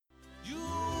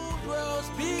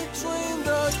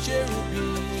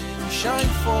cherubim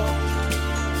shine forth.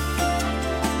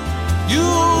 You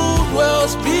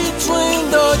dwells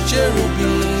between the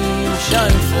cherubim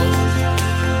shine forth.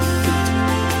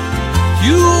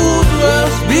 You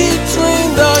dwells between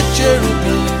the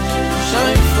cherubim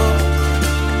shine forth.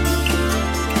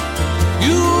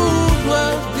 You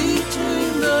dwells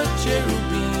between the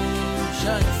cherubim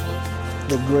shine forth.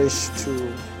 The grace to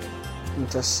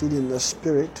intercede in the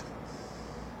Spirit.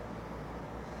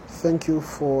 Thank you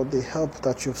for the help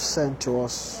that you've sent to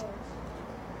us.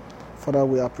 Father,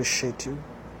 we appreciate you.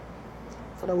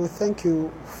 Father, we thank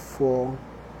you for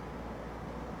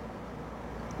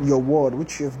your word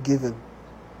which you have given.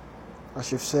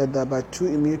 As you've said that by two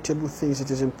immutable things it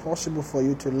is impossible for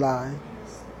you to lie,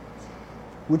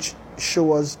 which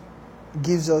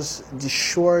gives us the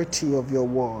surety of your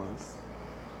word,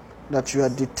 that you are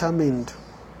determined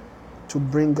to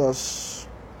bring us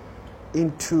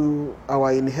into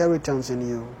our inheritance in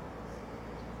you.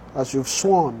 As you've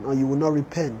sworn, and you will not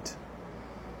repent.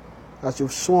 As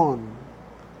you've sworn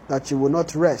that you will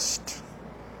not rest.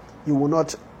 You will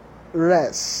not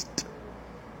rest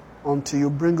until you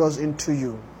bring us into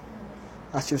you.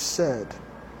 As you said,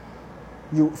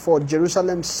 for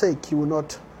Jerusalem's sake, you will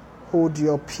not hold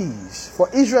your peace. For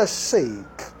Israel's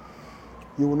sake,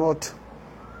 you will not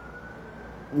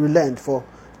relent. For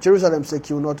Jerusalem's sake,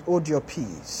 you will not hold your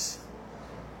peace.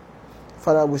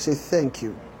 Father, we say thank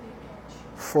you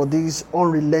for this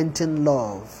unrelenting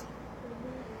love.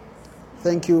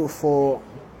 Thank you for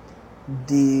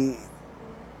the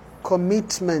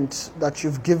commitment that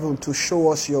you've given to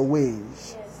show us your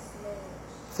ways.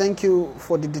 Thank you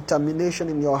for the determination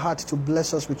in your heart to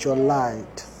bless us with your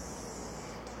light.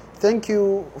 Thank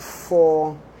you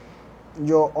for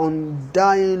your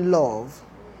undying love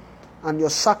and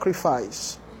your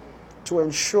sacrifice to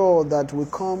ensure that we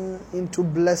come into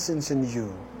blessings in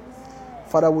you.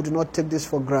 Father, we do not take this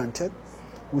for granted.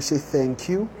 We say thank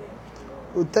you.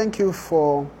 We thank you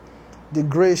for the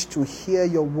grace to hear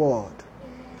your word,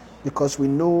 because we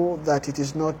know that it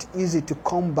is not easy to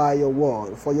come by your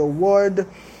word. For your word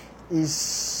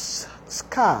is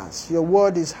scarce. Your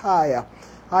word is higher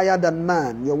than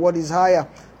man. Your word is higher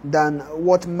than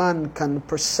what man can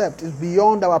perceive. It's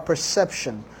beyond our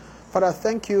perception. Father,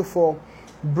 thank you for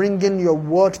bringing your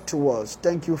word to us.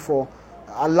 Thank you for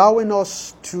allowing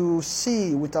us to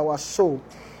see with our soul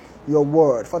your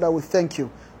word. Father, we thank you.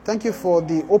 Thank you for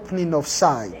the opening of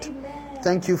sight. Amen.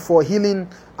 Thank you for healing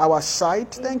our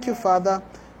sight. Amen. Thank you, Father,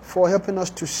 for helping us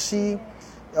to see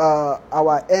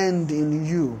our end in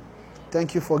you.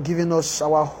 Thank you for giving us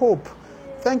our hope.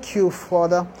 Thank you,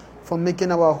 Father, for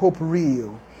making our hope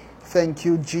real. Thank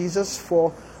you, Jesus,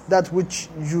 for that which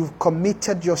you've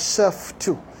committed yourself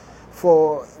to.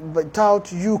 For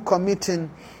without you committing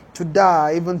to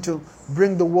die, even to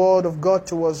bring the word of God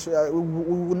to us, we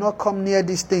will not come near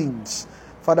these things.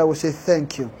 Father, we say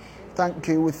thank you. Thank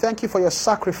you. We thank you for your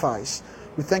sacrifice.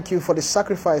 We thank you for the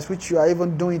sacrifice which you are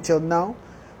even doing till now.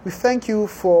 We thank you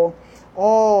for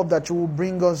all that you will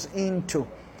bring us into.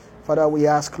 Father, we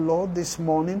ask, Lord, this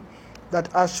morning,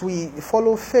 that as we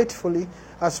follow faithfully,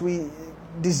 as we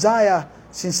desire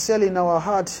sincerely in our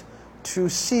heart to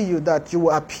see you, that you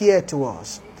will appear to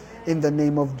us in the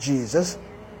name of Jesus.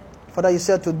 Father, you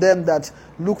said to them that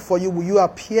look for you, will you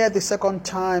appear the second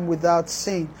time without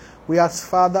sin? We ask,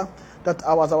 Father, that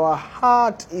our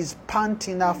heart is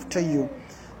panting after you,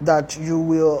 that you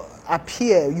will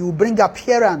appear, you will bring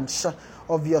appearance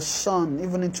of your Son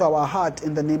even into our heart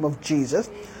in the name of Jesus.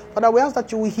 Father, we ask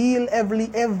that you will heal every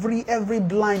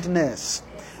blindness,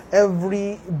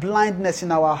 every blindness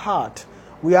in our heart.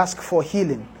 We ask for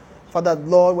healing. Father,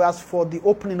 Lord, we ask for the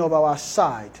opening of our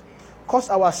sight. Cause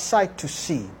our sight to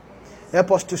see.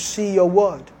 Help us to see your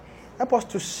word. Help us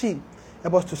to see.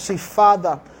 Help us to see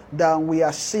farther than we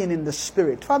are seeing in the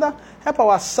spirit. Father, help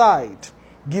our sight.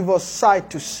 Give us sight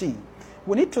to see.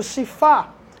 We need to see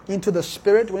far into the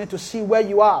spirit. We need to see where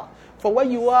you are. For where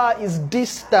you are is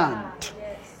distant.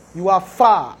 You are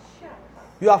far.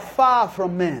 You are far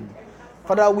from men.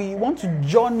 Father, we want to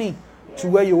journey to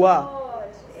where you are.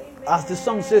 As the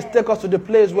song says, take us to the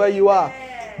place where you are,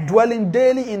 dwelling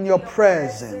daily in your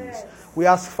presence. We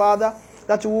ask, Father,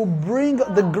 that you will bring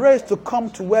the grace to come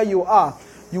to where you are.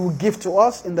 You will give to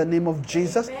us in the name of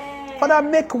Jesus. Father,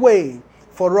 make way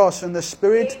for us in the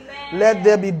spirit. Let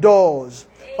there be doors.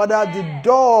 Father, the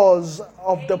doors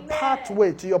of the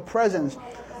pathway to your presence,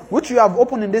 which you have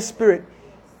opened in this spirit,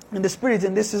 in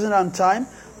this season and time.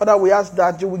 Father, we ask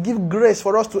that you will give grace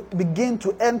for us to begin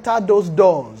to enter those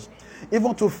doors,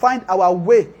 even to find our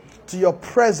way to your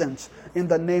presence in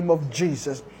the name of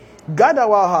Jesus. Guide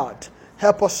our heart.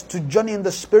 Help us to journey in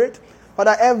the spirit.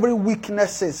 Father, every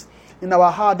weaknesses in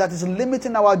our heart that is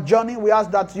limiting our journey, we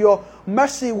ask that your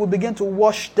mercy will begin to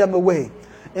wash them away.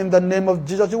 In the name of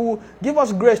Jesus, you will give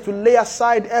us grace to lay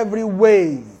aside every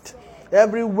weight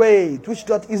which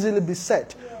doth easily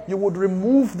beset. You would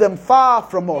remove them far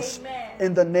from us.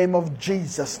 In the name of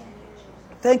Jesus.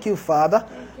 Thank you, Father.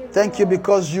 Thank you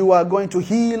because you are going to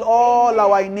heal all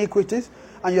our iniquities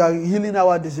and you are healing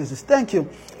our diseases. Thank you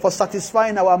for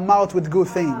satisfying our mouth with good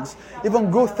things, even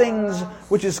good things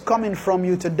which is coming from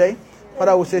you today.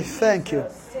 Father, we say thank you.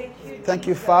 Thank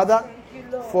you, Father,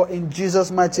 for in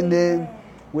Jesus' mighty name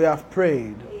we have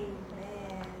prayed.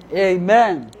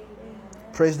 Amen.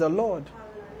 Praise the Lord.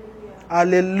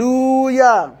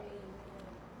 Hallelujah.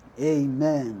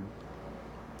 Amen.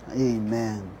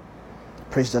 Amen.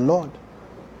 Praise the Lord.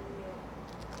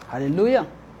 Hallelujah.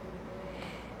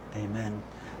 Amen.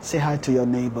 Say hi to your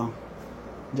neighbor.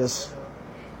 Just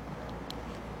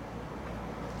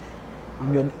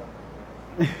I'm your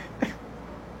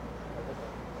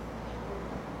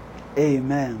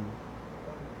Amen.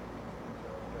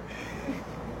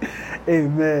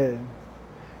 Amen.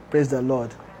 Praise the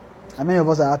Lord. How many of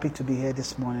us are happy to be here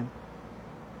this morning?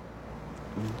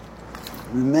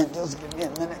 Amen. Just give me a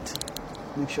minute.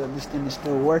 Make sure this thing is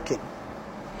still working.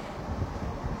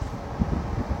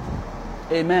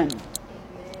 Amen.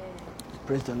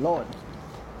 Praise the Lord.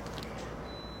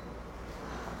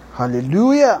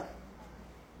 Hallelujah.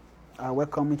 I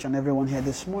welcome each and everyone here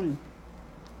this morning.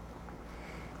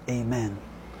 Amen.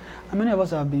 How many of us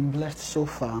have been blessed so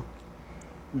far?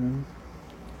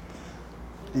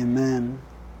 Amen.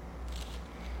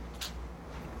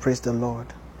 Praise the Lord.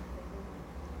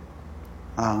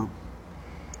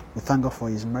 We thank God for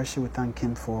His mercy. We thank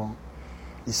Him for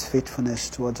His faithfulness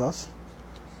towards us.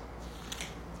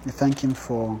 We thank Him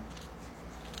for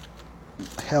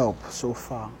help so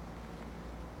far.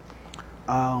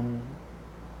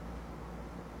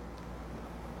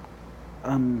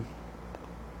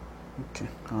 Okay,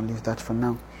 I'll leave that for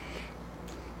now.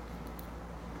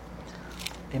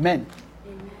 Amen.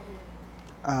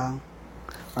 I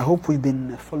hope we've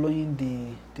been following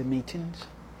the meetings,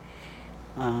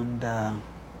 and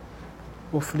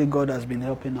hopefully God has been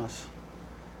helping us.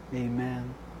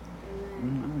 Amen.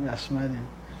 You are smiling.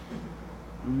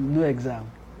 No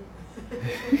exam.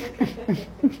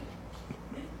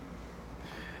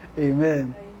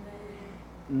 Amen.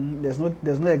 There's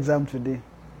no exam today.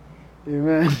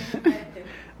 Amen.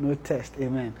 No test.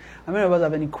 Amen. How many of us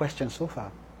have any questions so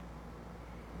far?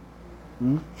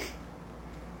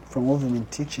 From what we've been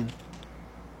teaching?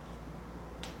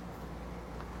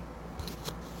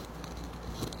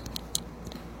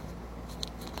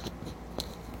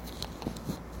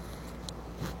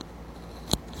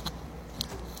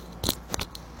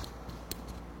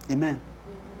 Amen.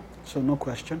 So no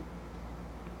question?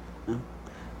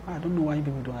 I don't know why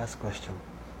people don't ask questions.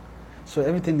 So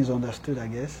everything is understood, I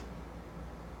guess.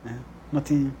 Yeah.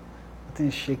 Nothing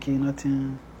is shaky,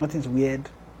 nothing's weird.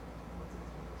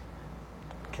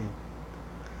 Okay.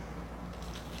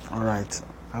 All right.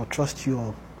 I'll trust you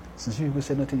all. Since you people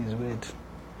say nothing is weird.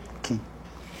 Okay.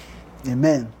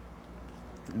 Amen.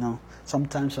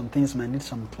 Sometimes some things might need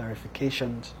some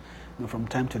clarifications, from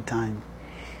time to time.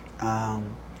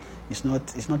 It's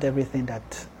not everything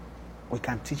that we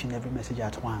can teach in every message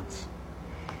at once.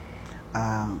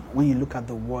 When you look at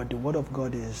the Word of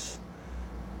God is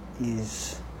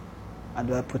how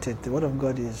do I put it? The Word of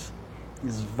God is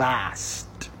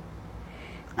vast,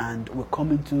 and we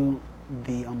come into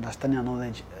the understanding and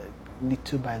knowledge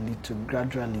little by little,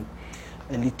 gradually,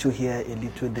 a little here, a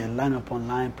little there, line upon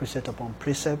line, precept upon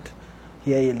precept,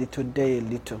 here a little, there a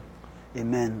little.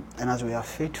 Amen. And as we are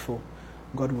faithful,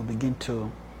 God will begin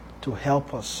to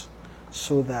help us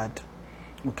so that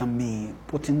we can be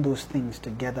putting those things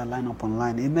together, line upon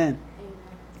line. Amen.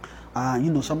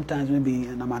 Sometimes maybe,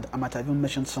 and I might have even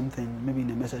mentioned something, maybe in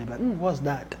a message, like, what's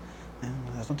that?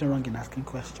 There's nothing wrong in asking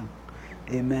questions.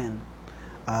 Amen.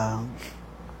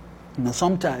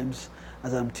 Sometimes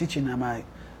as I'm teaching, I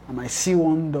might see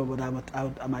one door, but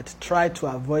I might try to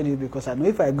avoid it, because I know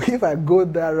if I go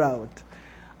that route,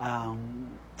 I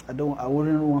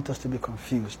wouldn't want us to be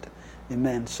confused.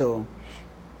 Amen. So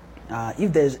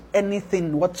if there's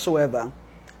anything whatsoever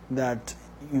that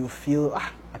you feel,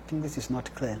 I think this is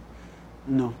not clear,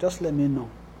 just let me know.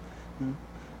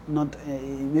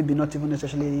 Maybe not even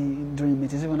necessarily during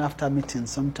meetings, even after meetings.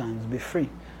 Sometimes be free.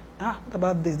 What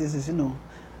about this? This is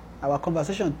our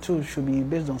conversation too should be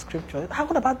based on scripture.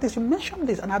 What about this? You mentioned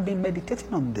this, and I've been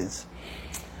meditating on this,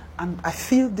 and I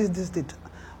feel this.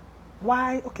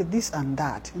 Why? Okay, this and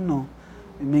that.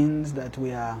 It means that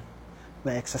we're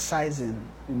exercising.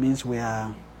 It means we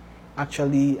are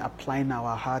actually applying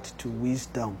our heart to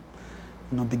wisdom,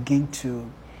 begin to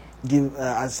give,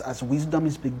 as wisdom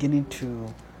is beginning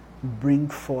to bring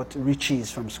forth riches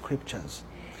from scriptures.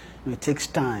 It takes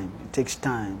time. It takes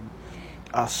time.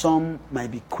 Some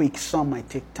might be quick, some might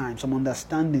take time. Some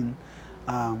understanding,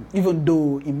 even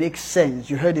though it makes sense,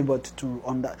 you heard it, but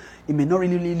it may not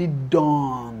really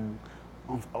dawn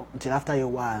until after a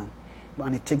while.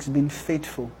 And it takes being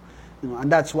faithful,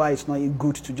 and that's why it's not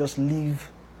good to just leave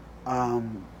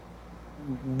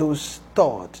those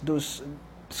thoughts, those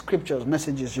scriptures,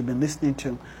 messages you've been listening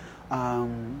to.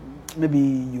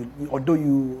 Maybe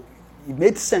it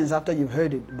made sense after you've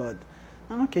heard it, but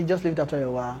okay, just leave it after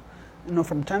a while.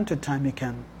 From time to time, you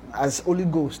can, as Holy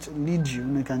Ghost leads you,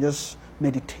 you can just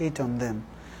meditate on them.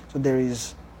 So there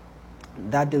is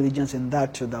that diligence in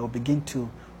that too that will begin to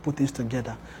put things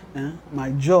together.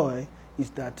 My joy is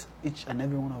that each and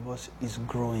every one of us is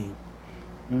growing.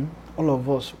 All of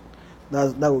us,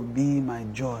 that would be my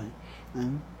joy.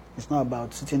 It's not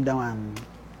about sitting down and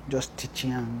just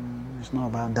teaching. It's not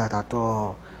about that at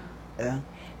all.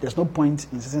 There's no point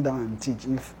in sitting down and teach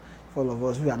if all of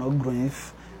us, we are not growing.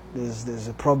 If there's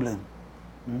a problem,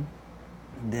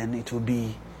 then it will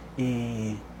be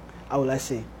how will I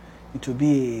say? It will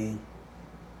be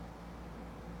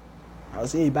I'll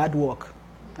say a bad work.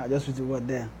 I'll just use the word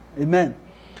there. Amen.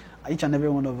 Each and every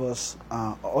one of us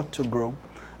ought to grow,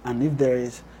 and if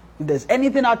there's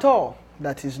anything at all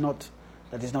that is not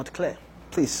clear,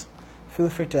 please feel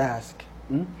free to ask.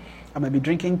 I might be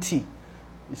drinking tea.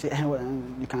 You say,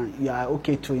 you are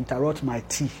okay to interrupt my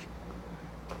tea.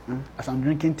 As I'm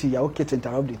drinking tea, you are okay to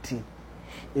interrupt the tea.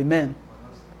 Amen.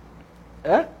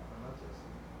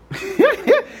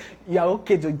 You are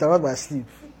okay to interrupt my sleep.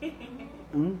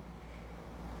 You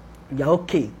are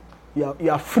okay. You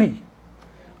are free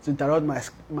to interrupt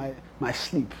my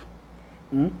sleep.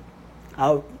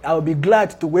 I'll be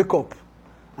glad to wake up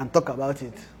and talk about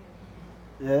it.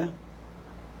 Yeah.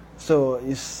 So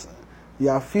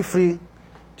feel free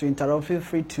to interrupt. Feel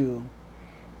free to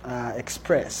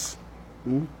express.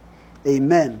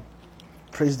 Amen.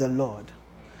 Praise the Lord.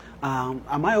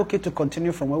 Am I okay to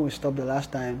continue from where we stopped the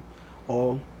last time,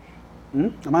 or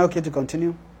am I okay to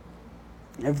continue?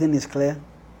 Everything is clear.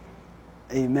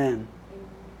 Amen.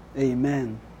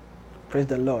 Amen. Praise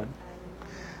the Lord.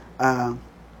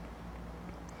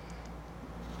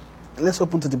 Let's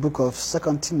open to the book of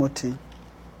 2 Timothy,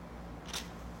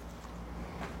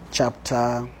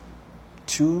 chapter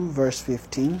 2, verse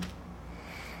 15.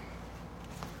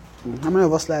 How many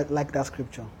of us like that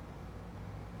scripture?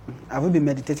 Have we been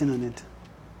meditating on it?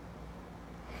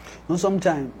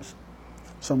 Sometimes,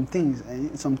 some things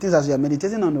as you are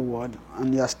meditating on the word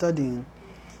and you are studying,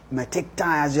 it might take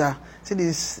time as you are. See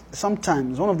this,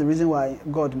 sometimes one of the reasons why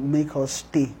God make us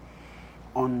stay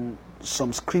on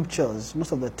some scriptures,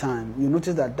 most of the time, you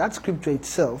notice that scripture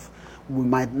itself, we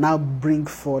might now bring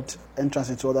forth entrance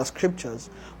into other scriptures,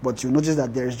 but you notice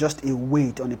that there is just a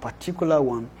weight on a particular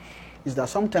one. Is that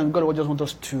sometimes God will just want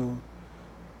us to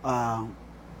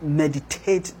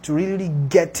meditate, to really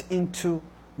get into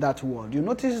that word. You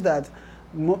notice that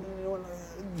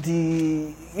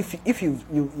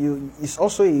it's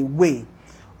also a way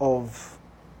of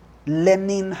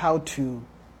learning how to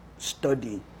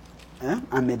study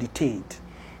and meditate.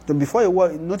 So before a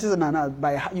while, notice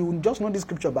that you will just know this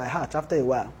scripture by heart after a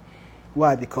while.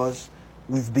 Why? Because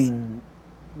we've been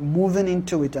moving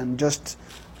into it and just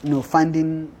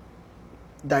finding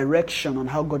direction on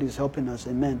how God is helping us,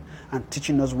 amen, and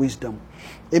teaching us wisdom,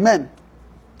 amen.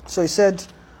 So he said,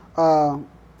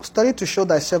 study to show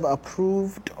thyself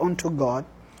approved unto God,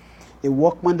 a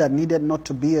workman that needed not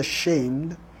to be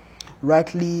ashamed,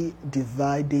 rightly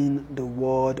dividing the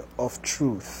word of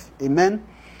truth, amen.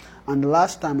 And the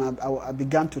last time I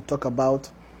began to talk about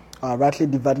rightly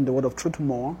dividing the word of truth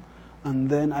more, and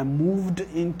then I moved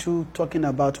into talking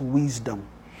about wisdom,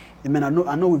 amen. I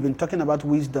know we've been talking about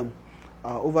wisdom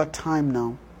over time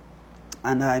now,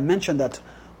 and I mentioned that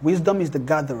wisdom is the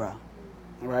gatherer,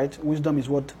 right? Wisdom is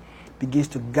what begins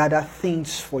to gather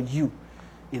things for you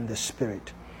in the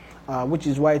spirit, which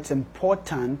is why it's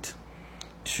important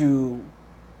to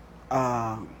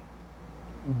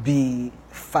be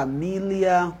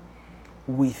familiar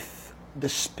with the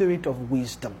spirit of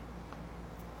wisdom.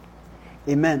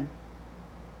 Amen.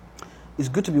 It's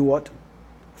good to be what?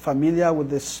 Familiar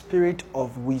with the spirit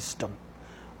of wisdom.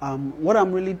 What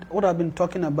I've been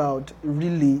talking about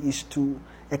really is to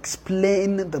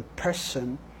explain the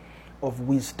person of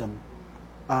wisdom.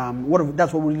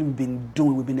 That's what we've been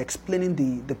doing. We've been explaining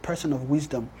the person of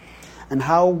wisdom and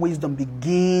how wisdom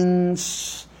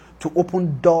begins to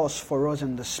open doors for us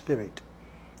in the spirit.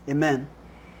 Amen.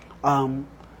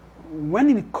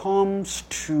 when it comes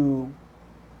to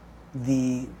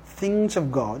the things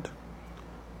of God,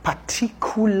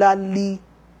 particularly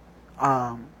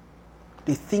the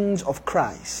things of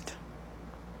Christ,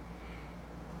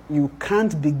 you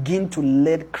can't begin to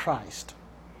learn Christ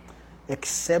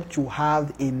except you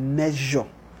have a measure,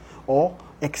 or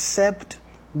except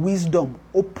wisdom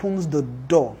opens the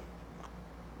door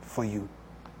for you.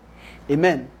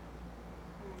 Amen.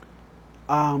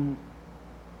 And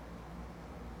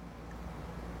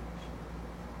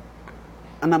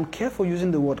I'm careful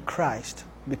using the word Christ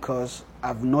because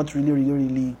I've not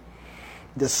really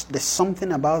there's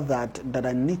something about that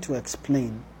I need to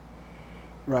explain,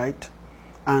 right?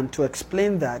 And to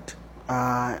explain that,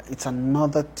 it's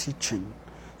another teaching.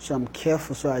 So I'm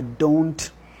careful so I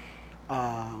don't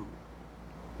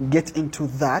get into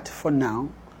that for now.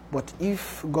 But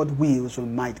if God wills, we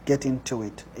might get into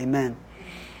it. Amen.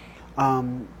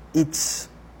 It's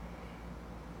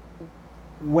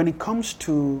when it comes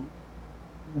to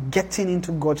getting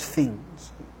into God's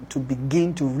things, to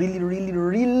begin to really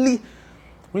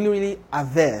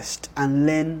invest and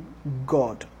learn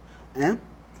God.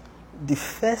 The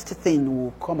first thing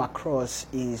we'll come across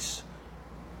is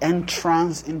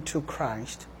entrance into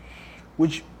Christ,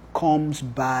 which comes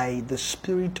by the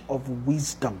spirit of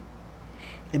wisdom.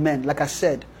 Amen. Like I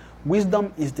said,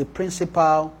 wisdom is the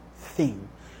principal thing.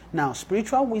 Now,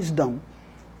 spiritual wisdom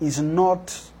is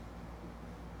not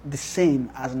the same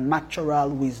as natural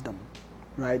wisdom,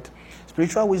 right?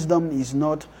 Spiritual wisdom is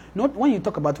not when you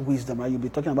talk about wisdom, right? You'll be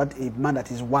talking about a man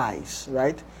that is wise,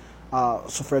 right?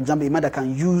 So, for example, a man that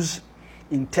can use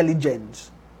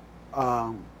intelligence,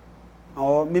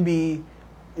 or maybe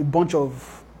a bunch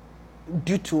of,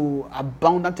 due to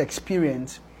abundant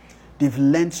experience, they've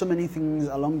learned so many things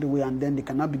along the way, and then they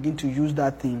cannot begin to use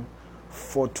that thing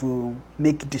to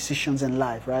make decisions in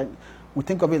life, right? We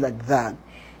think of it like that.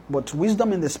 But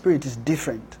wisdom in the spirit is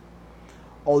different.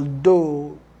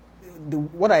 Although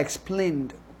what I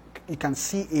explained, you can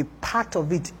see a part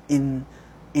of it in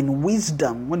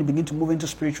wisdom when you begin to move into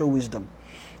spiritual wisdom,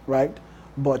 right?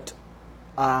 But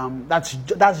that's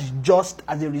just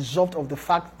as a result of the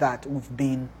fact that we've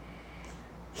been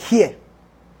here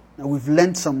and we've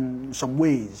learned some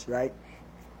ways, right?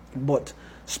 But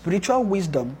spiritual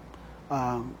wisdom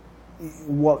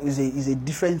is a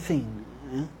different thing.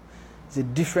 It's a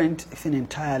different thing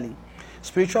entirely.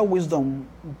 Spiritual wisdom,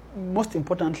 most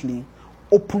importantly,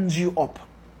 opens you up.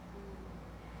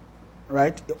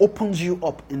 Right? It opens you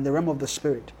up in the realm of the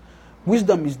spirit.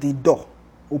 Wisdom is the door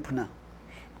opener.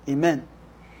 Amen.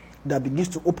 That begins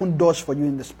to open doors for you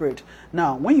in the spirit.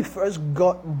 Now, when you first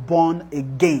got born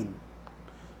again,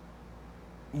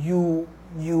 you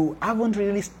haven't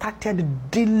really started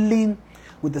dealing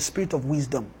with the spirit of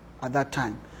wisdom at that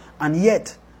time. And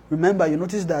yet, remember, you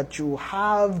notice that you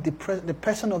have the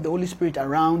person of the Holy Spirit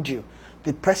around you,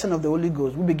 the person of the Holy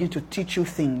Ghost, will begin to teach you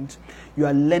things. You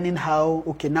are learning how,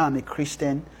 okay, now I'm a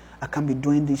Christian, I can be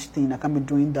doing this thing, I can be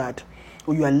doing that.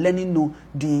 Or you are learning,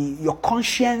 your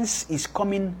conscience is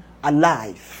coming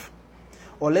alive.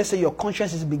 Or let's say your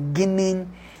conscience is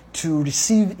beginning to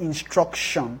receive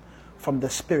instruction from the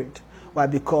Spirit. Why?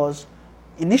 Because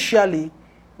initially,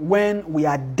 when we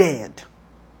are dead,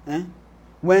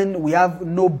 when we have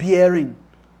no bearing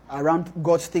around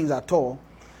God's things at all,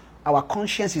 our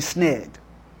conscience is snared.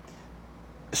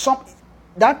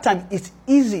 That time it's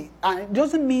easy, and it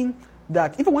doesn't mean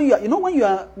that even when you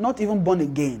are not even born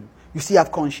again, you still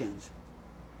have conscience,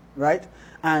 right?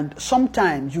 And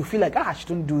sometimes you feel like, I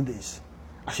shouldn't do this,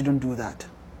 I shouldn't do that,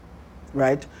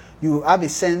 right? You have a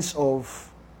sense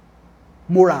of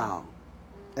moral.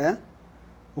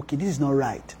 Okay, this is not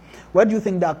right. Where do you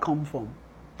think that comes from?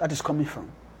 That is coming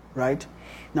from, right?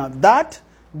 Now that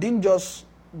didn't just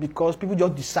because people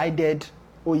just decided,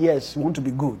 oh yes, we want to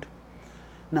be good.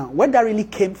 Now, where that really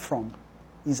came from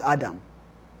is Adam.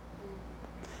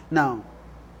 Now,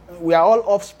 we are all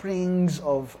offsprings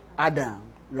of Adam,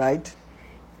 right?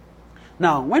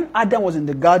 Now, when Adam was in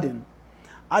the garden,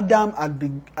 Adam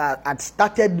had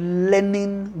started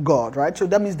learning God, right? So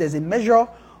that means there's a measure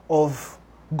of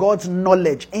God's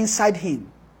knowledge inside him,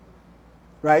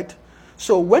 right?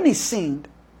 So when he sinned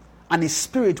and his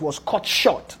spirit was cut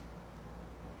short,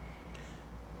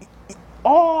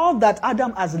 all that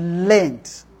Adam has learned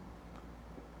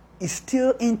is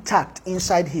still intact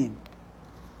inside him.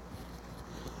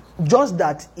 Just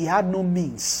that he had no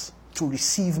means to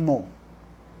receive more.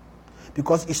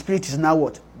 Because his spirit is now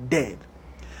what? Dead.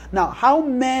 Now, how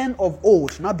men of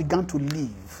old now began to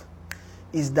live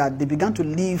is that they began to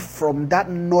live from that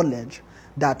knowledge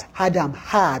that Adam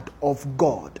had of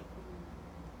God.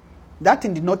 That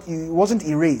thing it wasn't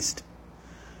erased.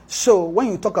 So when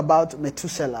you talk about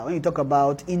Methuselah, when you talk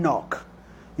about Enoch,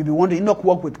 you'll be wondering, Enoch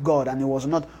walked with God and he was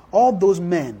not. All those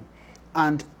men.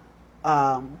 And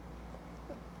you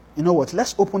know what?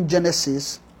 Let's open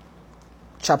Genesis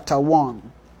chapter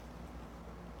 1.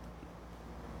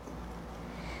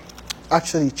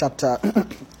 Actually, chapter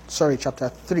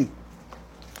 3.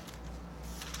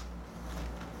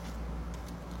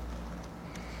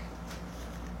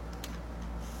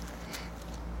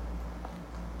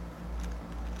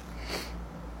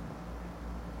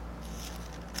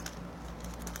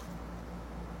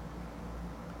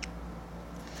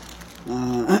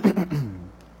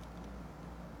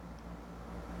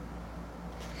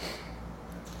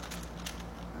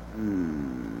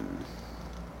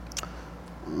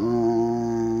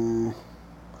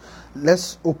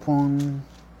 Let's open.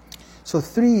 So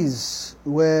 3 is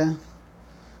where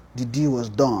the deal was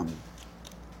done.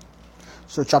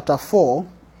 So chapter 4,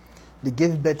 they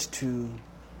gave birth to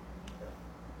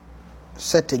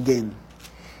Seth again.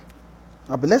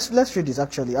 But let's read this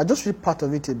actually. I just read part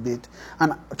of it a bit.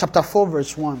 And chapter 4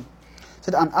 verse 1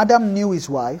 said, and Adam knew his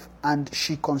wife, and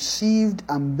she conceived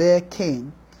and bare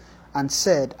Cain, and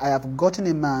said, I have gotten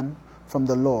a man from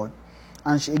the Lord.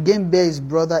 And she again bare his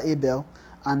brother Abel,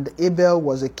 and Abel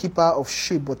was a keeper of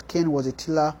sheep, but Cain was a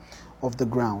tiller of the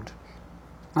ground.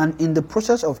 And in the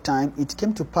process of time, it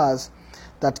came to pass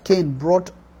that Cain brought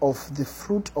of the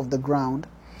fruit of the ground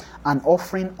an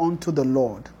offering unto the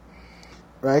Lord.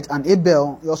 Right? And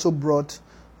Abel, he also brought,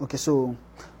 he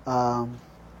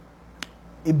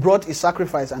brought a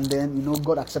sacrifice, and then,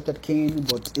 God accepted Cain,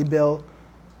 but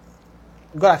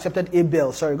God accepted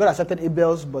Abel's,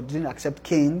 but didn't accept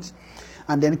Cain's.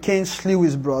 And then Cain slew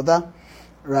his brother.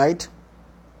 Right?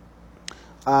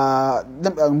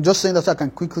 I'm just saying that so I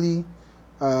can quickly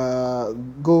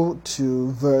go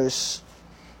to verse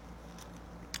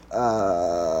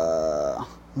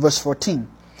 14.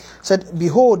 Said,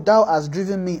 behold, thou hast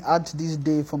driven me out this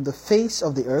day from the face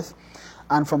of the earth,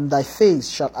 and from thy face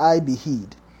shall I be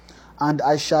hid, and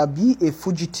I shall be a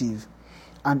fugitive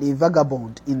and a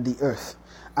vagabond in the earth.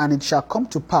 And it shall come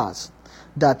to pass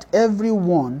that every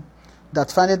one that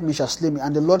findeth me shall slay me.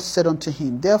 And the Lord said unto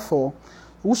him, therefore,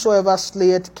 whosoever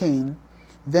slayeth Cain,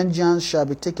 vengeance shall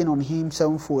be taken on him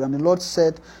sevenfold. And the Lord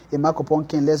set a mark upon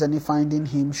Cain, lest any finding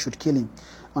him should kill him.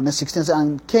 On the 16th,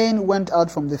 and Cain went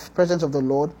out from the presence of the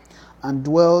Lord, and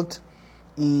dwelt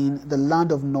in the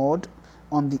land of Nod,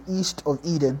 on the east of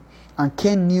Eden. And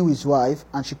Cain knew his wife,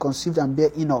 and she conceived and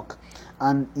bare Enoch.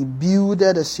 And he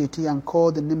builded a city, and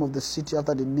called the name of the city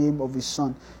after the name of his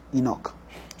son Enoch.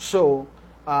 So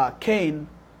Cain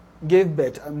gave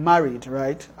birth and married,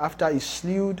 right, after he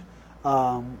slew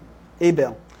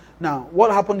Abel. Now,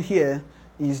 what happened here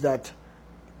is that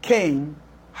Cain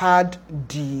had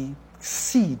the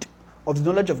seed of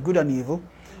the knowledge of good and evil,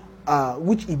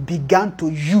 which he began to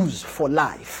use for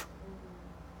life.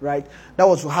 Right? That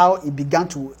was how he began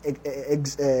to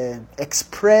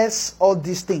express all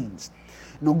these things.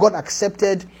 God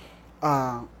accepted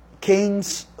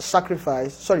Abel's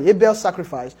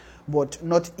sacrifice, but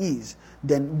not his.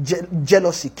 Then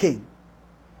jealousy came.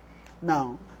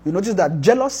 Now, you notice that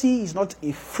jealousy is not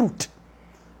a fruit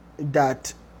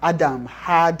that Adam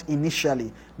had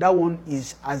initially. That one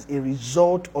is as a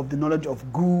result of the knowledge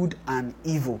of good and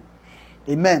evil.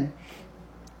 Amen.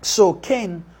 So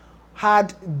Cain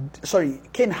had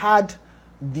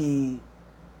the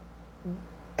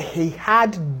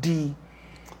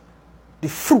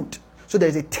fruit. So there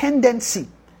is a tendency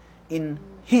in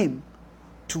him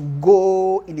to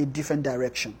go in a different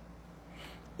direction.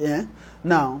 Yeah.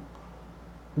 Now,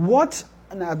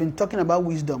 and I've been talking about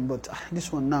wisdom, but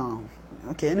this one now.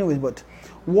 Okay, anyways, but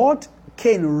what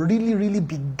Cain really, really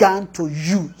began to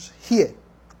use here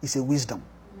is a wisdom.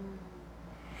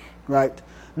 Right?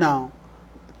 Now,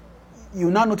 you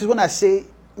now notice when I say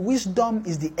wisdom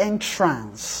is the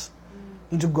entrance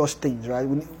into God's things, right?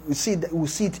 We see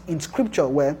it in scripture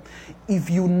where if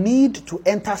you need to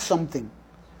enter something,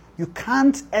 you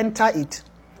can't enter it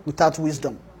without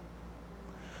wisdom.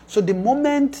 So the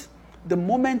moment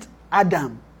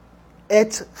Adam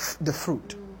ate the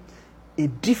fruit, a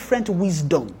different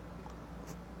wisdom,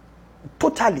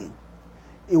 totally,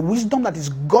 a wisdom that is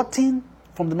gotten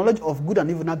from the knowledge of good and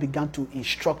evil now began to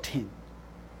instruct him.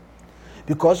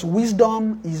 Because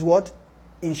wisdom is what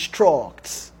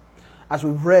instructs. As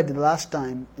we've read the last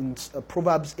time in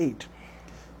Proverbs 8, it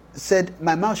said,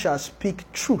 my mouth shall speak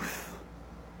truth.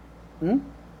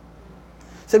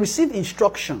 So receive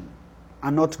instruction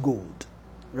and not gold.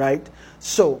 Right?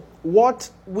 So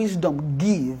what wisdom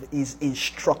gives is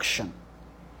instruction.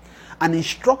 And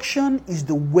instruction is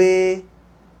the way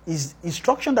is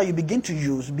instruction that you begin to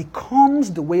use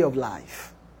becomes the way of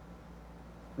life.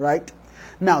 Right?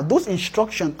 Now, those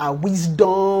instructions are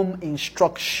wisdom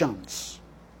instructions.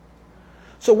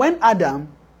 So when Adam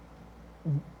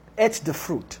ate the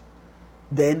fruit,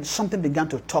 then something began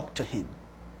to talk to him.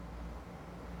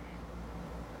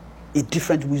 A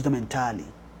different wisdom entirely.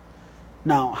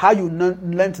 Now, how you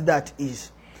learned that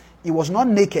is, he was not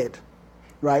naked,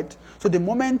 right? So the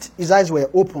moment his eyes were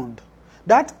opened,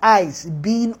 that eyes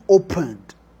being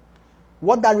opened,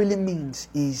 what that really means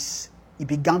is he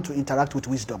began to interact with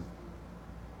wisdom.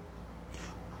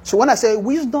 So when I say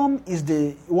wisdom is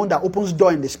the one that opens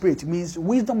door in the spirit, it means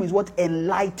wisdom is what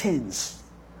enlightens.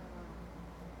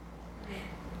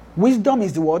 Wisdom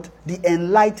is the what? The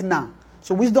enlightener.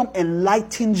 So wisdom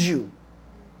enlightens you.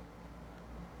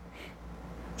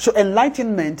 So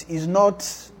enlightenment is not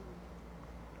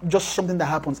just something that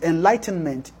happens.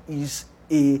 Enlightenment is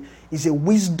a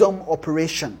wisdom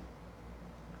operation.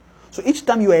 So each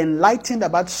time you are enlightened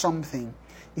about something,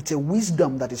 it's a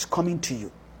wisdom that is coming to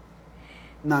you.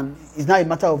 Now, it's not a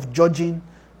matter of judging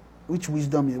which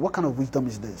wisdom is, what kind of wisdom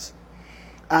is this?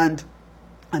 And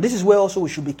this is where also we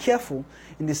should be careful,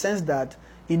 in the sense that,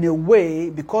 in a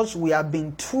way, because we have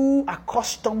been too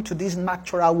accustomed to this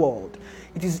natural world,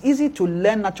 it is easy to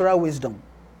learn natural wisdom.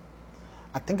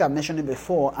 I think I mentioned it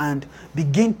before, and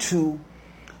begin to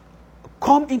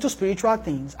come into spiritual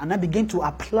things, and then begin to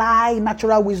apply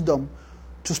natural wisdom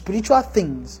to spiritual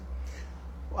things.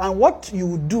 And what you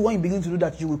will do when you begin to do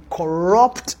that, you will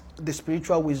corrupt the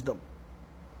spiritual wisdom.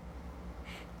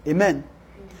 Amen.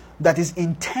 That is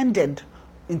intended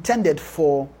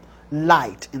for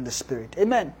light in the spirit.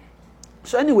 Amen.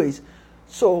 So anyways,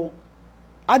 so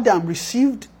Adam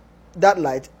received that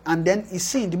light, and then he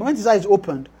seen, the moment his eyes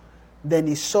opened, then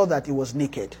he saw that he was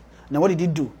naked. Now what did he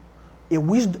do? A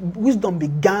wisdom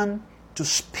began to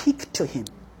speak to him.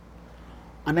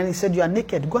 And then he said, you are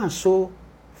naked, go and sew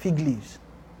fig leaves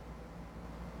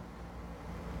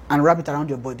and wrap it around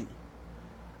your body.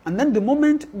 And then the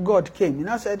moment God came, he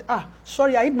now said,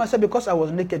 sorry, I hid myself because I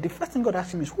was naked. The first thing God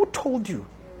asked him is, who told you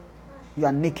you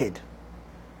are naked?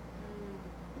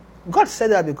 God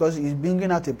said that because he's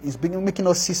making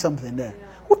us see something there. Yeah.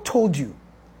 Who told you?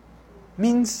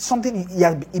 Means something,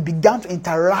 he began to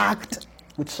interact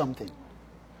with something.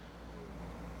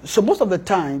 So most of the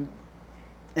time,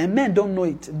 and men don't know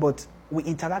it, but we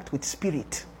interact with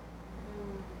spirit.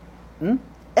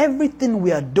 Everything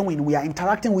we are doing, we are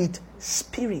interacting with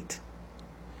spirit.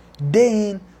 Day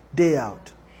in, day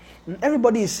out. And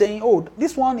everybody is saying, oh,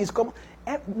 this one is coming.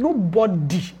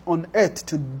 Nobody on earth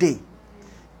today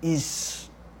is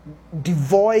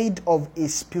devoid of a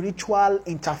spiritual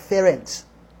interference.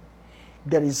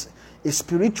 There is a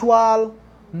spiritual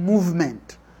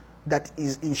movement that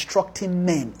is instructing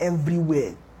men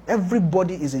everywhere.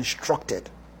 Everybody is instructed.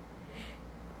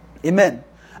 Amen.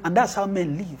 And that's how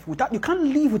men live. You can't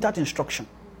live without instruction.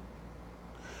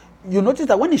 You notice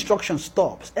that when instruction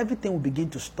stops, everything will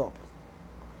begin to stop.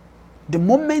 The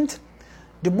moment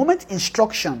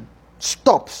instruction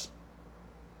stops,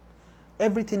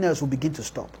 everything else will begin to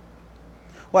stop.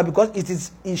 Why? Because it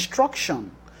is instruction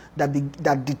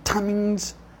that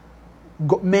determines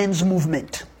men's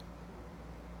movement.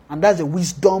 And that's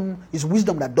wisdom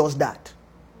that does that.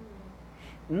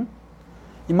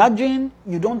 Imagine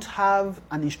you don't have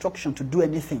an instruction to do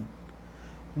anything.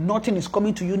 Nothing is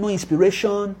coming to you, no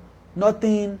inspiration,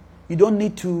 nothing. You don't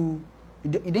need to, you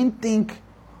didn't think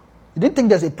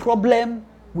there's a problem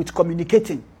with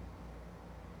communicating.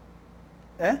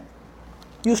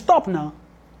 You stop now.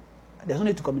 There's no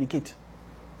need to communicate.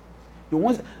 You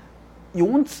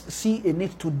won't see a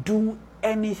need to do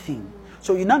anything.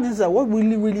 So in that sense, what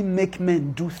really make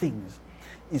men do things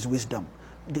is wisdom.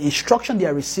 The instruction they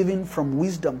are receiving from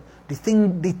wisdom, the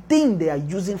thing they are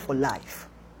using for life.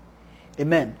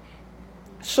 Amen.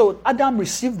 So Adam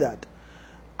received that.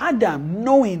 Adam,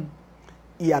 knowing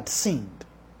he had sinned,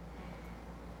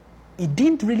 he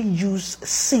didn't really use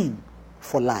sin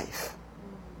for life,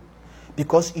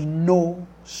 because he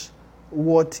knows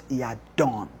what he had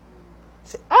done.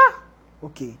 Say,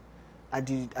 okay, I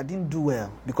didn't do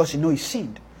well, because he knows he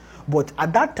sinned. But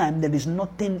at that time, there is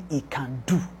nothing he can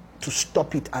do to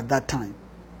stop it at that time.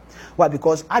 Why?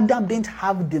 Because Adam didn't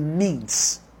have the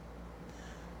means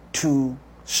to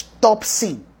stop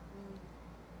sin.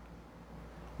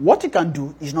 What he can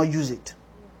do is not use it.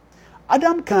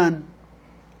 Adam can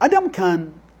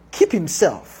keep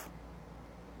himself,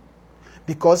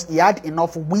 because he had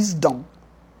enough wisdom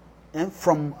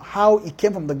from how he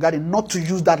came from the garden not to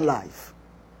use that life.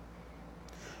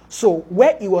 So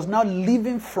where he was now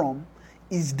living from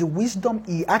is the wisdom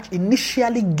he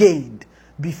initially gained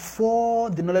before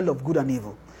the knowledge of good and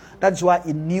evil. That's why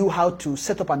he knew how to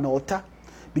set up an altar,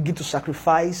 begin to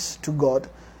sacrifice to God.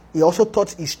 He also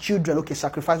taught his children, okay,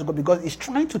 sacrifice to God, because he's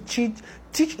trying to teach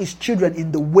his children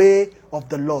in the way of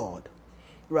the Lord,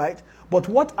 right? But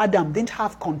what Adam didn't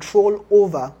have control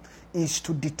over is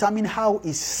to determine how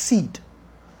his seed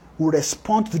will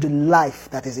respond to the life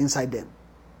that is inside them.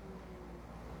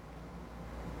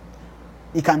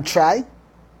 He can try,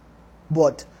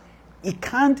 but he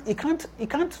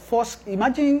can't force.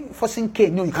 Imagine forcing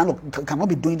Cain. No, you cannot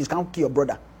be doing this. You cannot kill your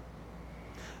brother.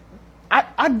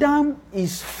 Adam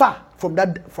is far from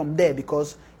there,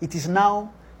 because it is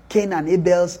now Cain and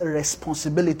Abel's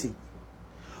responsibility.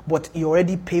 But he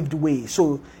already paved way.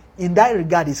 So in that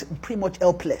regard, he's pretty much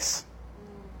helpless.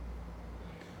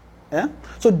 Yeah?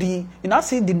 So you now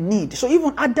see the need. So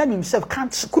even Adam himself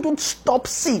couldn't stop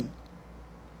sin.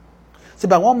 So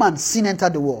by one man, sin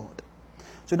entered the world.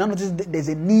 So now notice there's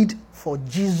a need for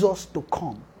Jesus to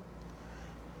come.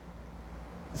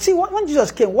 See, when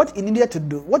Jesus came, what he needed to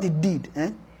do, what he did,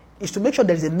 is to make sure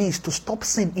there is a means to stop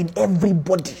sin in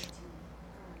everybody.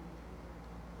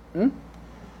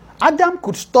 Adam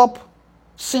could stop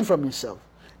sin from himself.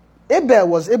 Abel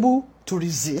was able to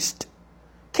resist.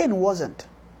 Cain wasn't.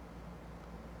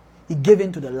 He gave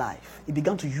in to the life. He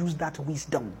began to use that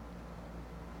wisdom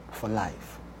for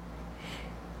life.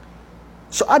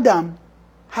 So Adam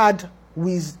had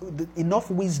enough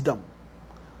wisdom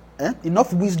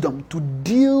to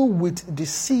deal with the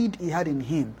seed he had in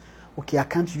him. Okay, I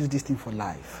can't use this thing for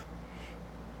life,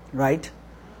 right?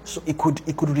 So he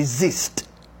could resist.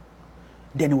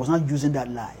 Then he was not using that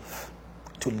life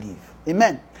to live.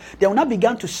 Amen. Then we now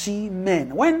began to see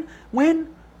men.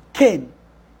 When Cain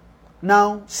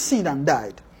now sinned and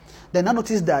died, then I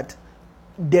noticed that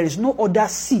there is no other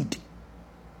seed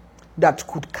that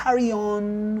could carry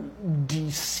on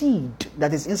the seed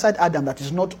that is inside Adam that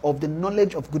is not of the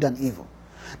knowledge of good and evil.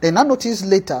 Then I notice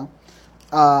later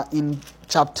in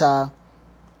chapter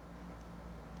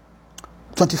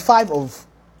 25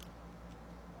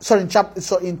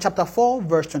 in chapter 4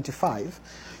 verse 25,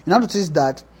 you now notice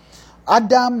that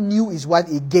Adam knew his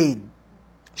wife again.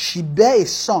 She bare a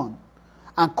son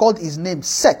and called his name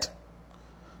Seth.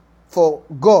 For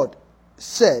God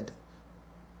said,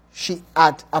 she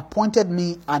had appointed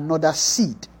me another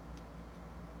seed.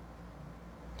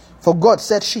 For God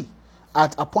said, she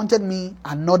had appointed me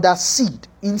another seed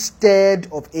instead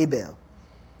of Abel,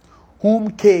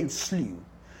 whom Cain slew.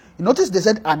 You notice they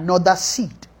said another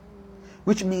seed,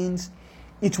 which means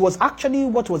it was actually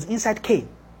what was inside Cain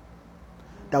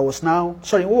what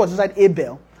was inside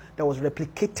Abel that was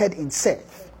replicated in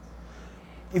Seth.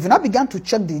 If you now began to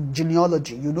check the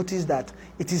genealogy, you notice that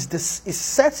it's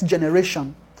Seth's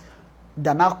generation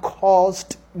that now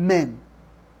caused men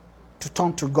to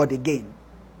turn to God again,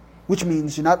 which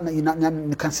means you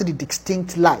can see the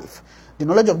distinct life, the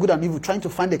knowledge of good and evil trying to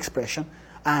find expression,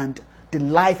 and the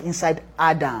life inside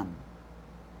Adam,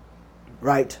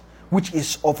 right, which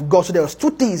is of God. So there was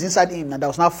two things inside him that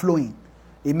was now flowing.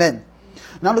 Amen.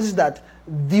 Now notice that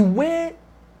the way,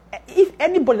 if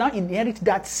anybody now inherits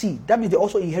that seed, that means they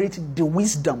also inherited the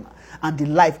wisdom and the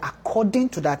life according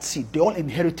to that seed. They all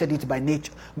inherited it by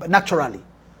nature, naturally,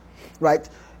 right?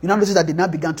 You now notice that they now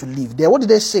began to live. There, what did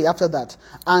they say after that?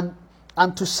 And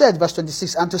to Seth, verse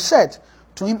 26, and to Seth,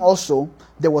 to him also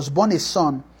there was born a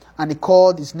son, and he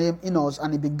called his name Enos,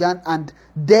 and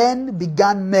then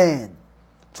began men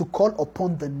to call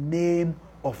upon the name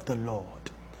of the Lord.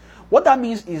 What that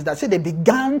means is that, say they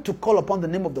began to call upon the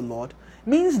name of the Lord,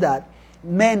 means that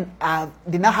men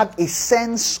they now have a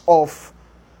sense of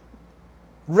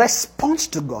response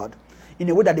to God in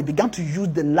a way that they began to use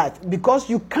the life. Because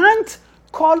you can't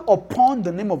call upon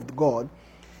the name of God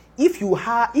if you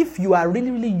are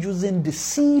really using the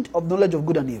seed of knowledge of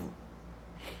good and evil.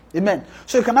 Amen.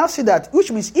 So you can now see that,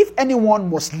 which means if anyone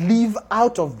must live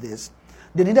out of this,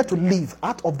 they needed to live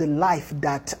out of the life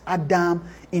that Adam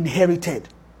inherited.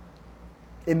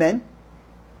 Amen.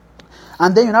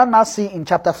 And then you now see in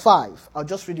chapter 5, I'll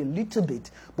just read a little bit,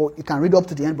 but you can read up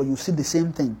to the end, but you see the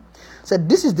same thing. It said,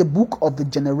 this is the book of the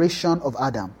generation of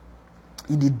Adam,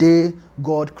 in the day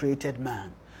God created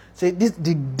man. So this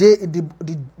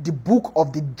the book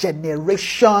of the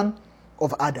generation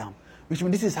of Adam, which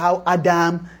means this is how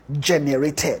Adam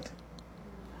generated.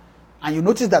 And you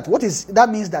notice that that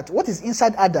means that what is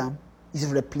inside Adam is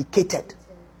replicated,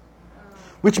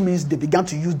 which means they began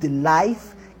to use the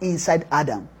life inside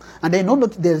Adam. And then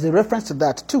there's a reference to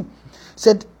that too. It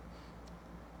said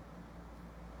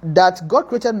that God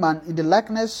created man in the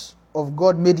likeness of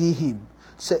God made he him.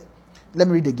 So, let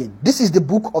me read again. This is the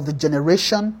book of the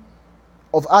generation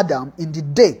of Adam in the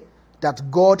day that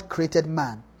God created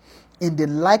man. In the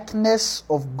likeness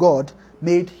of God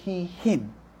made he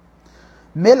him.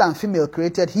 Male and female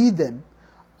created he them,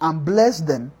 and blessed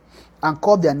them, and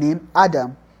called their name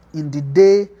Adam in the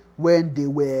day when they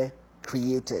were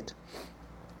created.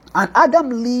 And Adam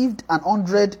lived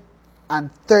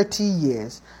 130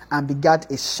 years and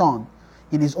begat a son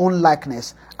in his own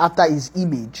likeness after his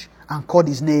image, and called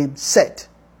his name Seth.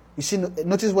 You see,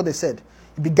 notice what they said.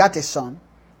 He begat a son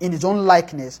in his own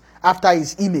likeness after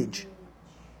his image.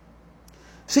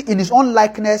 See, in his own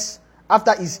likeness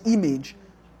after his image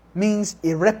means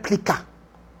a replica.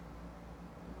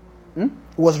 It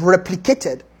was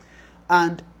replicated.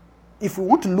 And if we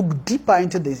want to look deeper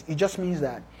into this, it just means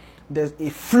that there's a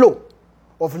flow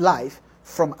of life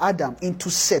from Adam into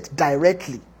Seth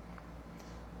directly.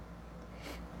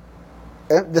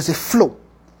 There's a flow.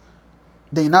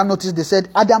 Then you now notice they said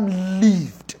Adam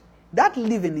lived. That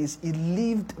living is he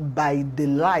lived by the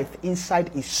life inside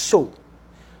his soul.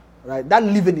 Right? That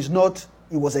living is not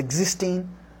he was existing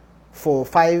for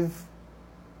 5,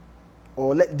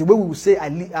 or the way we would say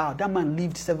that man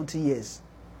lived 70 years.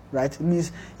 Right? It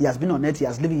means he has been on earth, he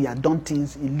has lived, he has done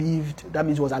things, he lived. That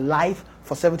means he was alive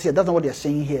for 70 years. That's not what they're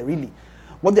saying here, really.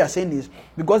 What they are saying is,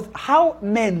 because how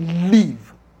men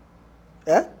live,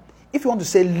 if you want to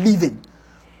say living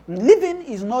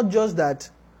is not just that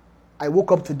I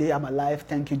woke up today, I'm alive,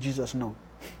 thank you, Jesus. No.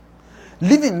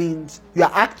 Living means you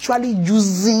are actually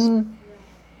using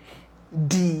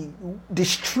the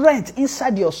strength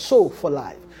inside your soul for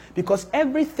life. Because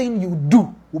everything you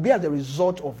do will be as a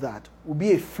result of that, will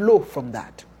be a flow from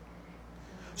that.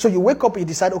 So you wake up, you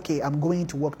decide, okay, I'm going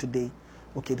to work today.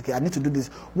 Okay, I need to do this.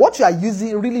 What you are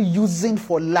really using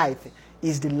for life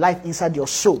is the life inside your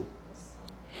soul.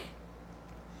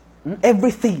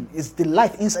 Everything is the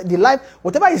life inside. The life,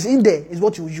 whatever is in there is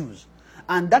what you use.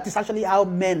 And that is actually how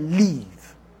men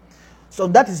live. So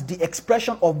that is the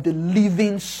expression of the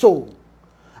living soul.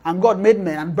 And God made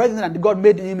man and breathed in, and God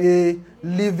made him a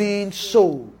living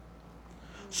soul.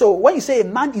 So when you say a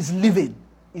man is living,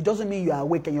 it doesn't mean you are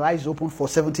awake and your eyes open for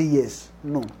 70 years.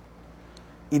 No.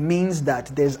 It means that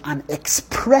there's an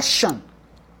expression.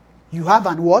 You have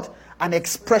an what? An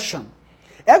expression.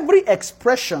 Every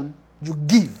expression you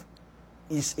give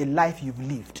is a life you've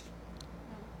lived.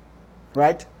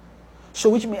 Right? So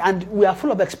which means, and we are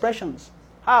full of expressions.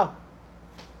 How?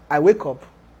 I wake up.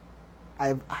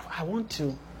 I want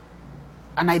to,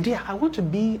 an idea, I want to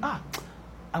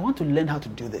learn how to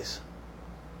do this.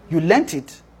 You learnt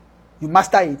it, you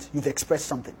master it, you've expressed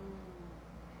something.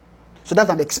 So that's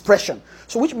an expression.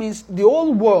 So which means the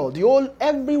whole world,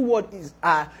 every word is,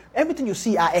 everything you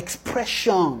see are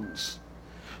expressions.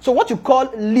 So what you call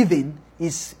living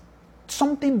is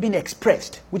something being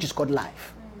expressed, which is called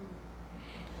life.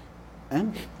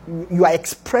 And you are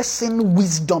expressing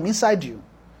wisdom inside you,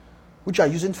 which you are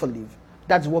using for live.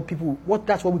 That's what people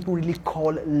really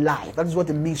call life. That is what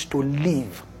it means to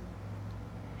live.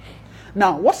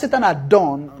 Now, what Satan had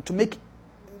done to make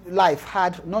life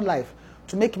hard, not life,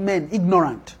 to make men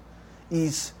ignorant,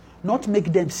 is not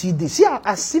make them see this. See,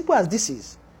 as simple as this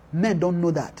is, men don't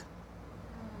know that.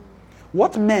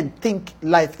 What men think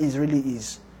life is really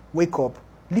is, wake up,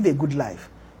 live a good life,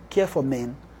 care for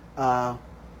men,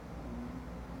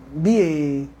 be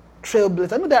a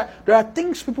trailblazer. I know there are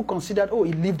things people consider, oh,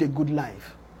 he lived a good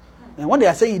life. And when they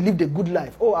are saying he lived a good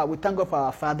life, oh, I will thank God for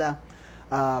our father,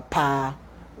 Pa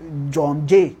John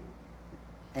J.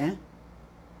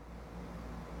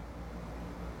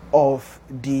 Of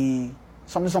the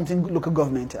something local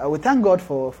government. I will thank God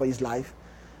for his life.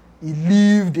 He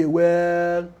lived a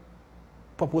well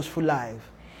purposeful life.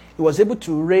 He was able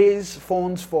to raise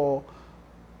funds for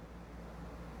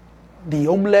the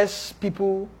homeless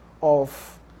people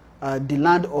of the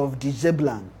land of the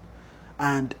Zebulun,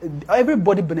 and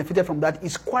everybody benefited from that.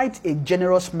 He's quite a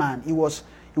generous man. He was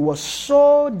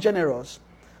so generous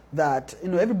that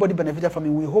everybody benefited from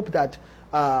him. We hope that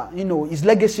his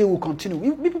legacy will continue.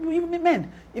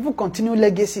 Even continue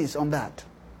legacies on that.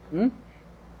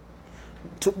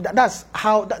 That's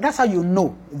how you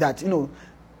know that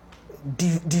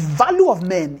the value of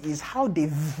men is how they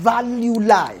value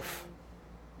life.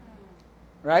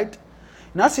 Right?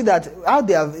 Now see that how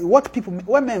they have what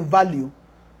men value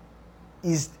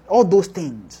is all those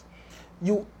things.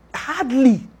 You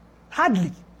hardly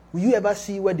will you ever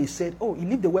see where they said, oh, he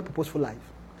lived a well purposeful life.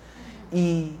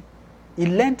 He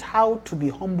learned how to be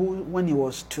humble when he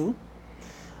was 2,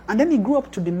 and then he grew up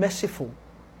to be merciful.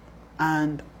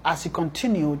 And as he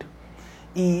continued,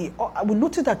 I will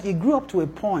notice that he grew up to a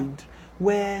point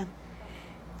where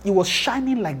he was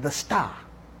shining like the star.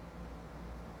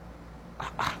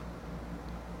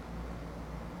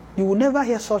 You will never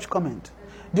hear such comment.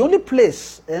 The only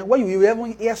place where you will ever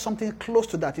hear something close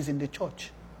to that is in the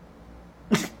church.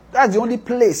 That's the only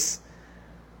place.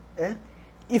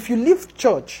 If you leave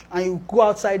church and you go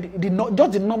outside,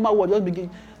 just the normal word, just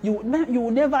begin, you will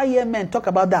never hear men talk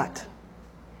about that.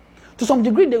 To some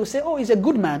degree, they will say, oh, he's a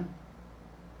good man.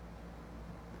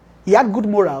 He had good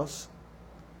morals.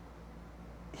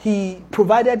 He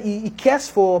provided, he cares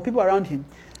for people around him.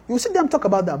 You will see them talk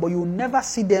about that, but you will never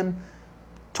see them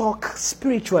talk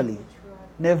spiritually.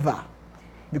 Never.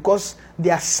 Because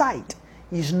their sight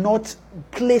is not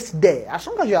placed there. As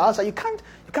long as you're outside, you can't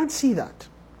see that.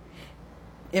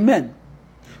 Amen.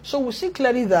 So we see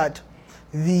clearly that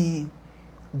the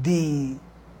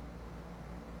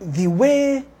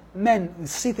way men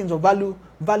see things or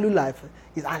value life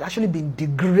is actually being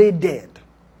degraded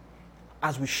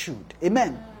as we should.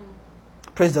 Amen.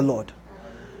 Praise the Lord.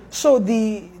 So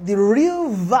the real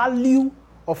value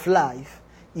of life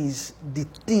is the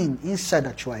thing inside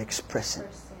that you are expressing.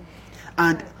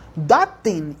 And that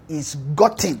thing is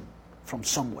gotten from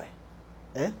somewhere.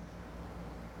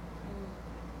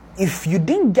 If you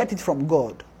didn't get it from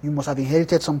God, you must have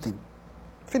inherited something.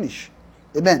 Finish.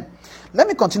 Amen. Let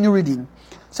me continue reading.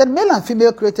 Said male and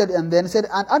female created, and then said,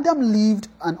 and Adam lived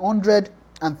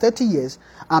 130 years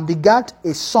and begat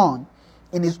a son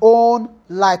in his own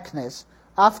likeness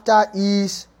after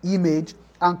his image,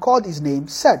 and called his name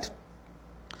Seth.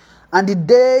 And the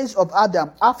days of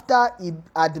Adam after he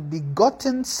had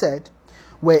begotten Seth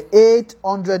were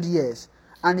 800 years,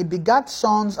 and he begat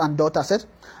sons and daughters.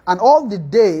 And all the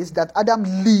days that Adam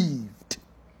lived,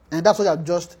 and that's what I'm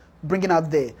just bringing out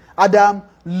there. Adam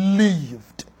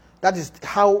lived. That is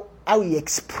how he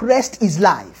expressed his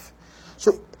life.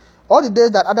 So all the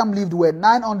days that Adam lived were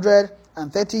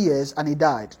 930 years, and he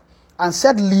died. And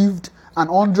Seth lived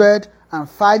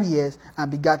 105 years and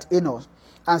begat Enos.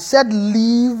 And Seth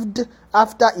lived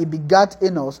after he begat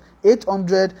Enos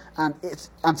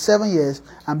 807 years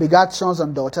and begat sons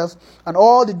and daughters. And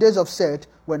all the days of Seth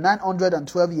were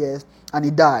 912 years, and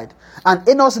he died. And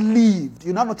Enos lived.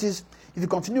 You now notice, if you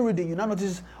continue reading, you now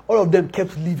notice all of them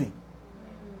kept living.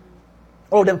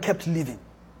 All of them kept living.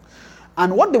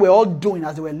 And what they were all doing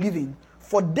as they were living,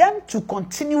 for them to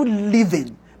continue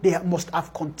living, they must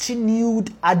have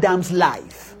continued Adam's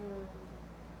life.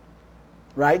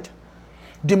 Right?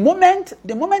 The moment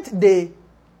they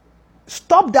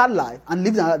stopped that life and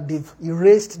lived that, they've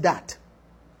erased that.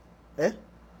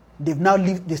 They've now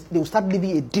lived. They will start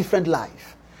living a different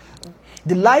life.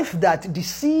 The life that the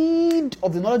seed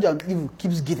of the knowledge of evil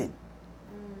keeps giving.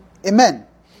 Amen.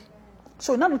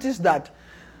 So now notice that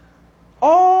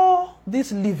all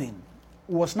this living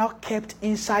was now kept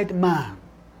inside man.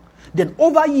 Then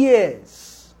over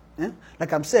years,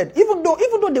 like I've said, even though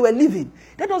they were living,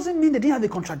 that doesn't mean they didn't have a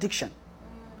contradiction.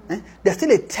 There's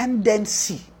still a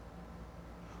tendency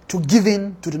to give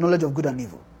in to the knowledge of good and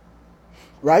evil.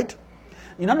 Right?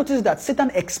 You now notice that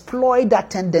Satan exploited that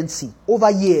tendency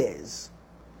over years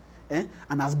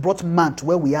and has brought man to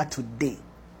where we are today.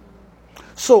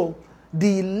 So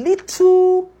the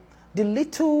little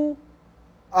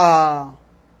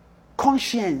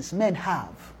conscience men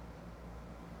have.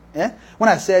 When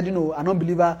I said, an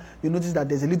unbeliever, you notice that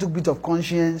there's a little bit of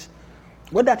conscience.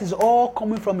 What that is all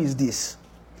coming from is this.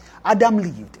 Adam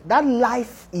lived. That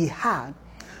life he had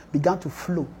began to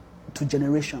flow to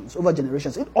generations, over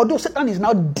generations. Although Satan is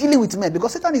now dealing with men,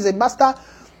 because Satan is a master.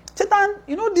 Satan,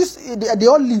 this they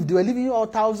all lived. They were living all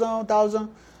thousand.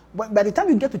 But by the time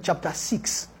you get to chapter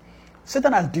 6,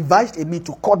 Satan has devised a means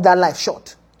to cut that life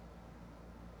short.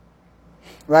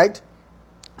 Right?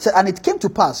 So, and it came to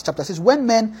pass, chapter 6, when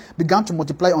men began to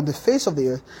multiply on the face of the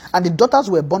earth, and the daughters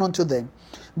were born unto them,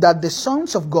 that the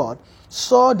sons of God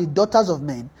saw the daughters of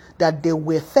men, that they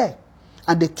were fair,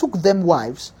 and they took them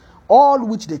wives, all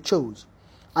which they chose.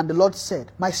 And the Lord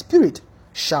said, my spirit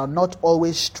shall not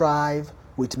always strive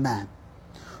with man,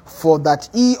 for that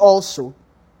he also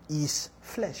is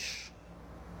flesh.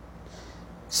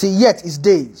 See, yet his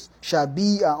days shall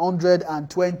be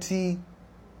 120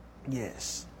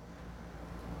 years.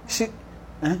 See,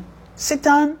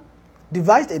 Satan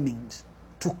devised a means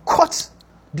to cut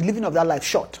the living of that life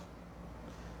short.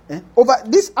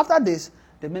 After this,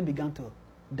 the men began to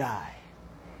die.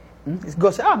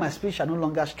 God said, my spirit shall no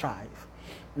longer strive.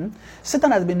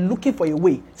 Satan has been looking for a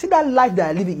way. See, that life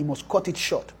that I living, he must cut it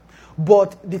short.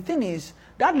 But the thing is,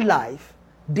 that life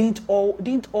didn't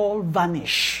all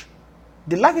vanish.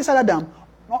 The life inside Adam,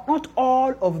 not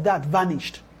all of that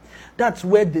vanished. That's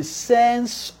where the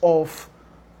sense of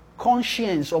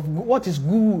conscience of what is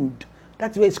good,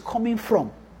 that's where it's coming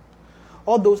from.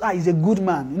 All those, he's a good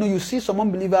man. You see some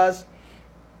unbelievers,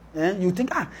 You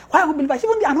think, why unbelievers?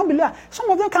 Even the unbeliever, some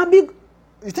of them can be,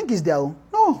 you think it's their own?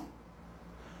 No.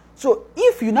 So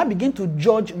if you now begin to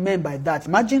judge men by that,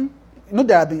 imagine,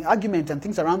 there have been arguments and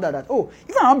things around that,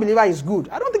 if an unbeliever is good,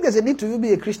 I don't think there's a need to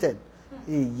be a Christian.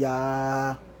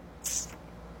 Yeah.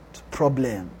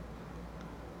 Problem.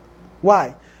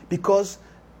 Why? Because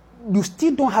you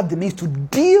still don't have the means to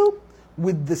deal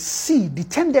with the seed, the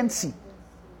tendency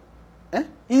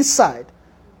inside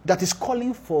that is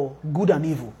calling for good and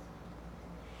evil.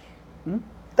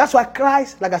 That's why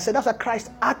Christ, like I said, that's why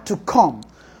Christ had to come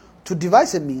to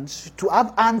devise a means to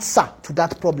have answer to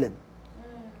that problem.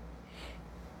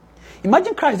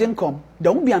 Imagine Christ didn't come,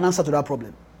 there won't be an answer to that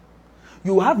problem.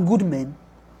 You will have good men,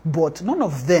 but none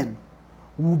of them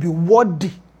will be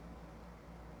worthy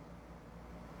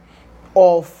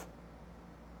of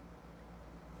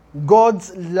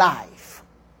God's life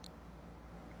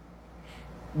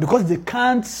because they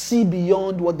can't see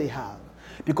beyond what they have,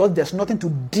 because there's nothing to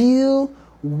deal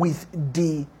with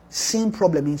the sin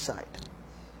problem inside.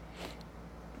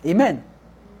 Amen.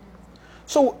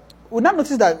 So we now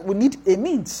notice that we need a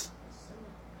means.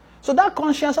 So that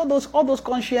conscience, all those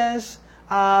conscience,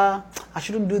 I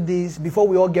shouldn't do this before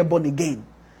we all get born again.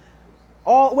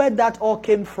 Or where that all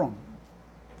came from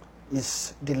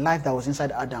is the life that was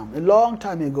inside Adam a long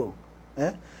time ago.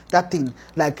 That thing,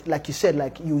 like you said,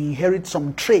 like you inherit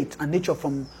some trait and nature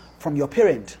from your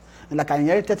parent, and like I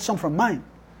inherited some from mine.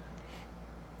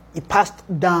 It passed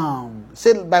down.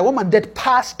 Say by woman, death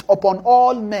passed upon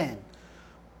all men.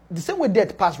 The same way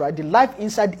death passed, right? The life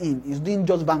inside him is didn't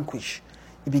just vanquish.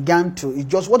 It began to. It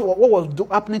just what was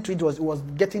happening to it was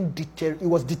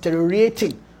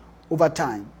deteriorating over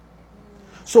time.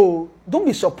 So don't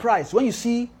be surprised when you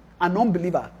see an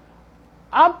unbeliever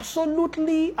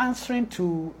absolutely answering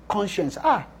to conscience.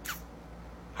 I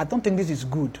don't think this is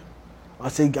good. I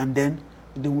say, and then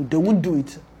they won't do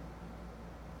it.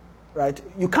 Right?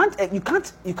 You can't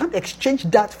exchange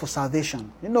that for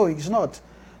salvation. It's not.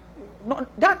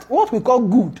 That what we call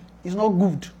good is not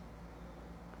good.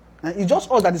 It's just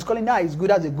us that is calling that is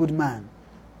good as a good man.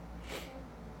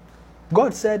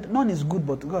 God said, none is good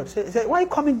but God. He said, why are you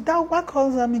coming down? Why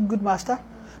calls me good master?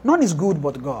 None is good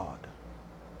but God.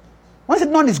 When he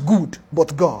said none is good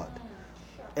but God,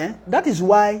 that is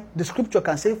why the scripture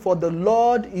can say, for the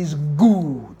Lord is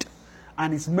good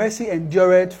and his mercy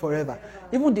endureth forever.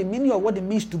 Even the meaning of what it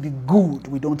means to be good,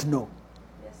 we don't know.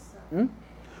 Yes, sir.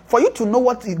 For you to know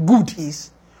what good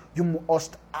is, you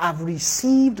must have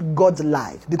received God's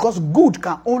life, because good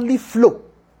can only flow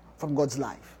from God's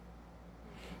life.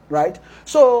 Right?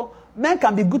 So, men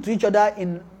can be good to each other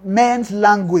in men's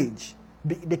language.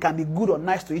 They can be good or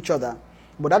nice to each other,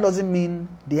 but that doesn't mean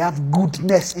they have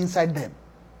goodness inside them.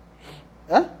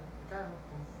 Well,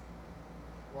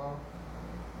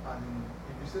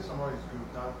 if you say somebody is good,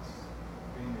 that's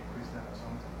being a Christian or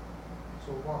something.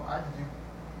 So, how did you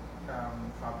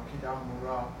fabricate that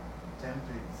moral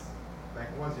templates?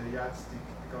 Like, what's your yardstick?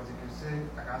 Because if you say,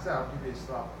 I can say I'll give you a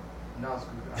slap, and that's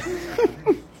good. I think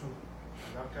it's true.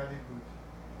 It's actually good.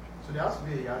 So there has to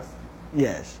be a yardstick.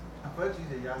 Yes. And for you to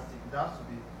use a yardstick, it has to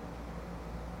be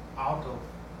out of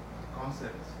the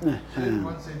concept. So if you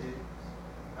want to say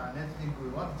an ethnic good,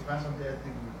 you want to define something ethnic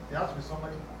good, there has to be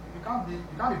somebody. You can't be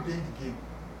playing the game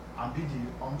and be the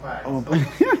umpire.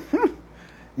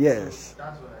 Yes. So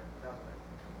that's what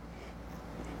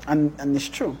I And it's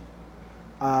true.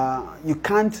 You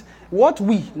can't. What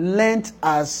we learned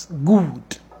as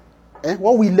good,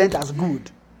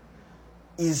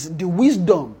 is the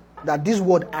wisdom that this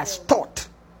word has taught.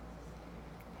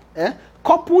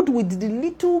 Coupled with the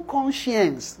little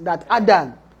conscience that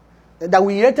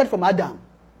we inherited from Adam.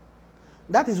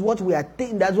 That is what we are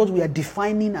that's what we are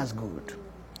defining as good.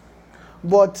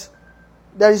 But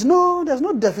there's no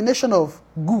definition of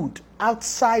good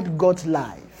outside God's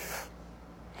life.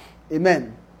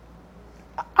 Amen.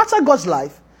 Outside God's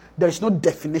life, there is no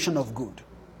definition of good.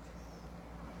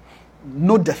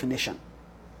 No definition.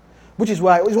 Which is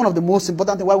why it's one of the most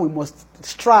important things why we must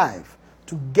strive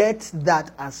to get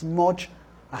that as much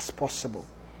as possible.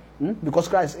 Because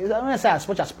Christ, when I say as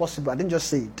much as possible, I didn't just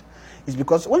say it. It's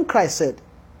because when Christ said,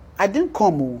 I didn't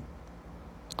come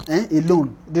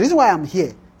alone. The reason why I'm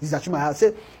here is that you might have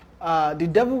said, the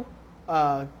devil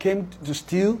came to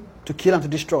steal, to kill, and to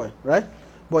destroy, right?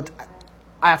 But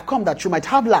I have come that you might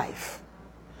have life.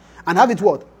 And have it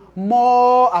what?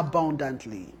 More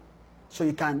abundantly. So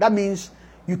that means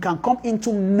you can come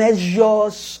into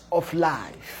measures of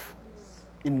life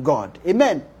in God.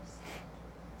 Amen.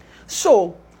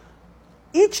 So,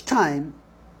 each time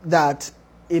that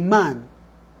a man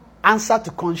answers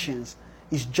to conscience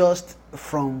is just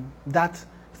from that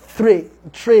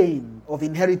train of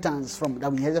inheritance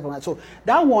that we inherited from that. So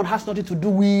that one has nothing to do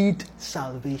with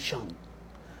salvation.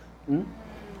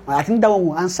 I think that one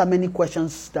will answer many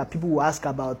questions that people will ask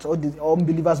about all the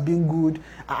unbelievers being good.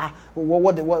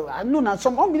 No,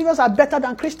 some unbelievers are better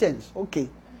than Christians. Okay.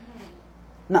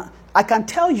 Now, I can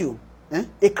tell you,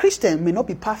 a Christian may not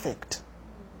be perfect.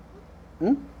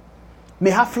 May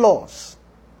have flaws.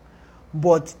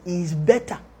 But is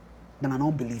better than an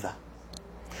unbeliever.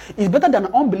 Is better than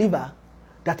an unbeliever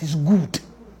that is good,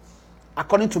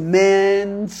 according to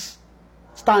men's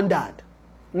standard.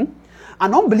 An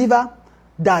unbeliever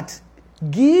that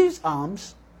gives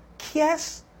alms,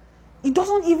 cares, it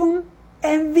doesn't even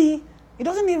envy, it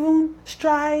doesn't even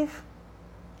strive.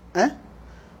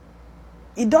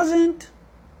 It doesn't,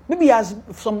 maybe has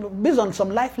based on some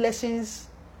life lessons,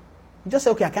 you just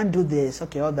say, okay, I can't do this,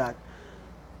 okay, all that.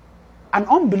 An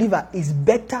unbeliever is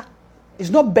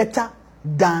not better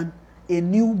than a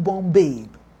newborn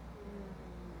babe.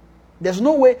 There's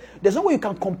no way you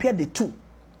can compare the two.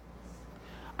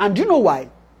 And do you know why?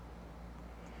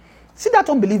 See, that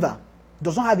unbeliever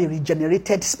does not have a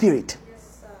regenerated spirit.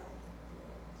 Yes, sir.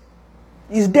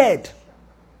 He's dead.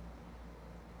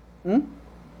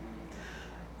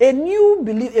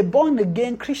 A born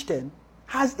again Christian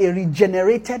has a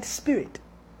regenerated spirit.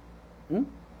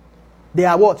 They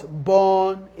are what?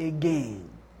 Born again.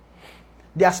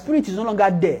 Their spirit is no longer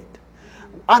dead.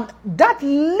 And that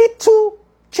little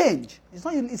change,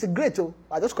 it's a great,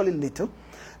 I just call it little.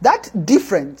 That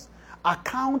difference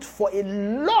accounts for a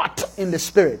lot in the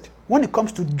spirit when it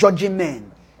comes to judging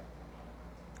men.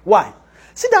 Why?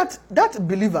 See, that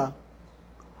believer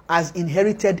has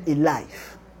inherited a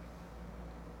life.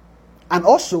 And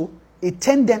also a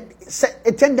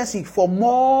tendency for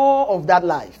more of that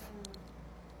life.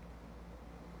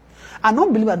 An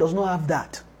unbeliever does not have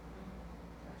that.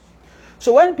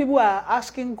 So when people are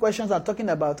asking questions and talking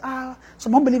about,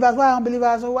 some unbelievers, why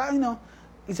unbelievers, or why,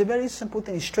 it's a very simple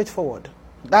thing, it's straightforward.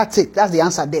 That's it, that's the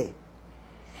answer there.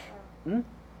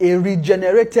 A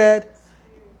regenerated,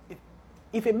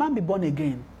 if a man be born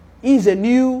again, he's a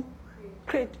new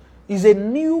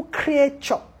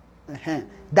creature.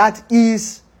 That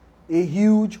is a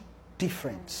huge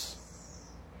difference.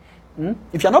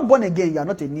 If you're not born again, you are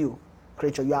not a new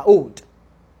creature. You are old.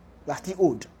 You are still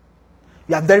old.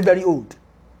 You are very, very old.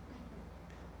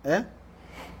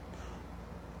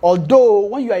 Although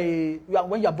when you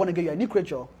are born again, you are a new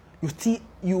creature.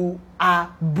 You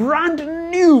are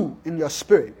brand new in your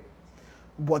spirit,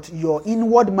 but your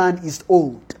inward man is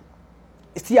old.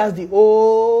 It still has the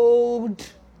old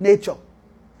nature.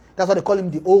 That's why they call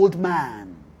him the old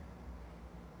man.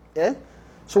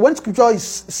 So when scripture is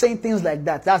saying things like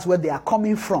that, that's where they are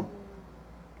coming from.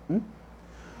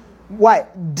 Why?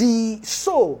 The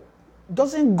soul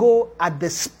doesn't go at the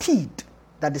speed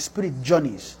that the spirit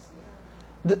journeys.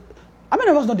 How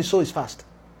many of us know the soul is fast?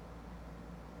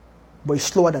 But it's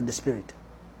slower than the spirit.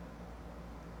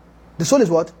 The soul is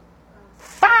what?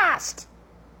 Fast.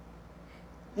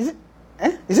 Is it?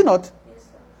 Is it not? Yes,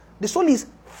 sir. The soul is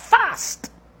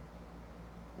fast.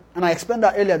 And I explained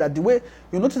that earlier, that the way,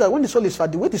 you notice that when the soul is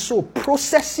fast, the way the soul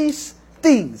processes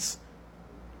things,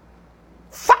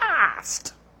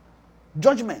 fast.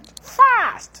 Judgment,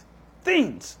 fast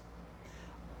things.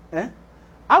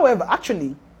 However,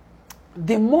 actually,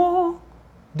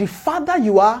 the farther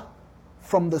you are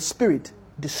from the spirit,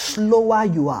 the slower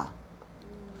you are.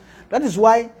 That is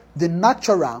why the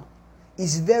natural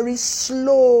is very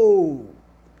slow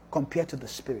compared to the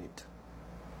spirit.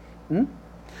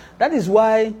 That is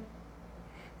why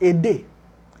a day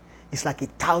is like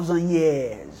 1,000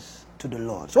 years to the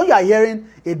Lord. So when you are hearing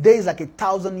a day is like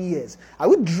 1,000 years, are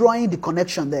we drawing the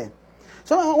connection there?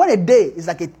 So when a day is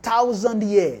like 1,000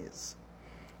 years,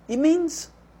 it means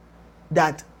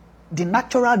that the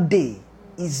natural day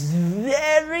is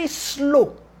very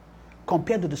slow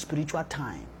compared to the spiritual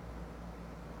time.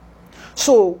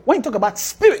 So when you talk about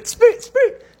spirit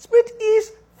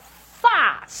is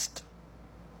fast.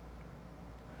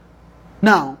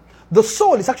 Now, the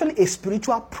soul is actually a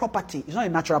spiritual property. It's not a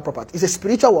natural property. It's a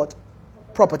spiritual what?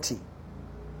 Property.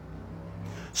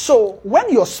 So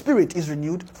when your spirit is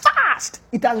renewed, fast,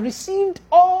 it has received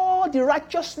all the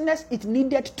righteousness it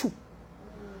needed to.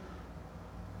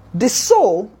 The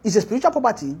soul is a spiritual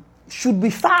property, should be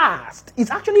fast.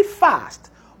 It's actually fast,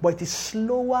 but it is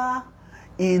slower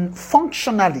in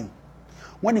functionally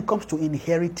when it comes to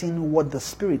inheriting what the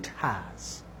spirit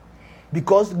has.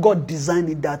 Because God designed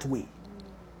it that way.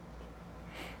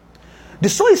 The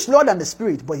soul is slower than the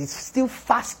spirit, but it's still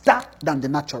faster than the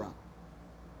natural.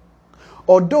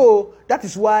 Although that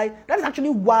is actually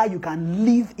why you can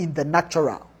live in the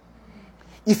natural.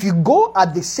 If you go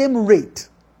at the same rate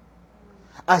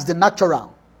as the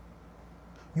natural,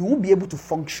 you won't be able to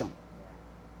function.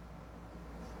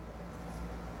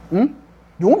 You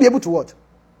won't be able to what?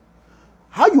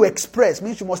 How you express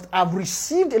means you must have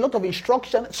received a lot of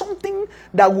instruction. Something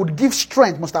that would give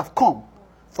strength must have come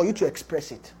for you to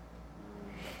express it.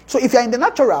 So if you're in the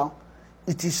natural,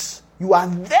 you are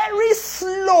very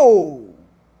slow.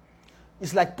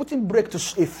 It's like putting brake to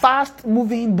a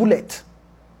fast-moving bullet.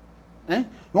 You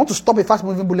want to stop a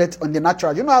fast-moving bullet on the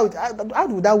natural. You know how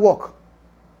would that work?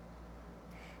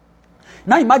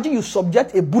 Now imagine you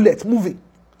subject a bullet moving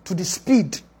to the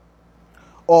speed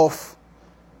of,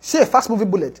 say, a fast-moving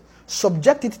bullet.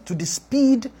 Subject it to the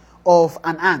speed of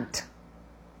an ant.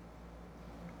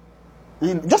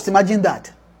 Just imagine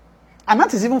that. An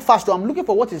ant is even faster. I'm looking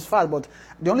for what is fast, but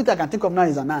the only thing I can think of now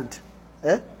is an ant.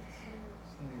 A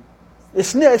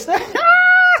snail.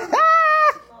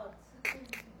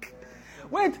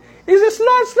 Wait, is a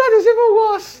sloth? Sloth is even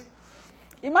worse.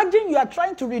 Imagine you are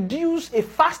trying to reduce a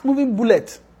fast-moving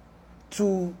bullet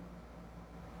to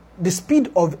the speed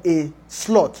of a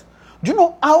sloth. Do you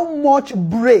know how much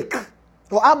brake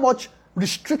or how much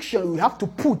restriction we have to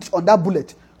put on that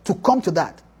bullet to come to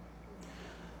that?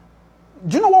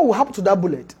 Do you know what will happen to that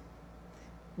bullet?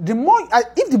 The more,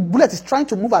 if the bullet is trying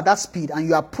to move at that speed and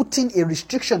you are putting a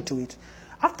restriction to it,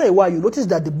 after a while you notice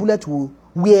that the bullet will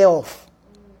wear off.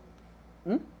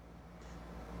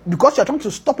 Because you are trying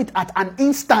to stop it at an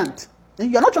instant.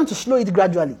 You are not trying to slow it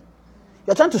gradually.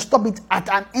 You are trying to stop it at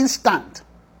an instant.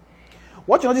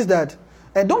 What you notice that,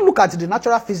 and don't look at the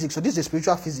natural physics, so this is the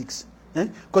spiritual physics.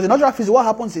 Because the natural physics, what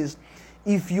happens is,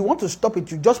 if you want to stop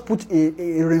it, you just put a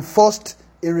reinforced,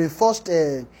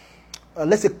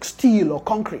 let's say steel or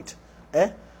concrete.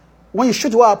 When you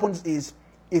shoot, what happens is,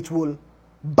 it will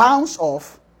bounce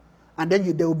off, and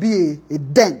then there will be a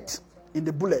dent in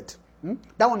the bullet.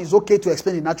 That one is okay to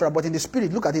explain in natural, but in the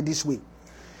spirit, look at it this way.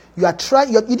 You are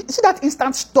trying, you see that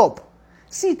instant stop.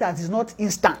 See it as it's not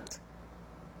instant.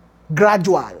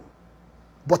 Gradual,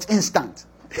 but instant.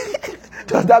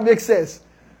 Does that make sense?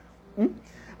 You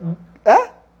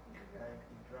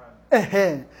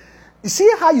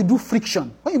see how you do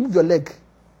friction when you move your leg.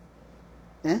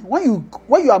 When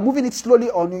you are moving it slowly,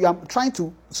 or you are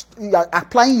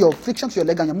applying your friction to your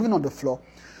leg and you're moving on the floor,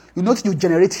 you notice you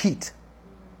generate heat.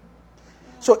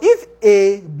 So if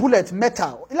a bullet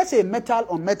metal, let's say metal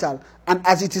on metal, and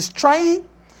as it is trying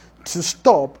to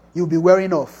stop, you'll be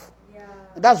wearing off. Yeah.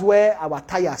 That's where our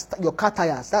tires, your car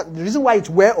tires, the reason why it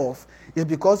wear off is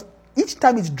because each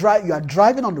time you are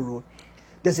driving on the road,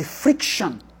 there's a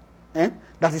friction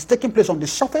that is taking place on the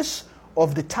surface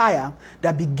of the tire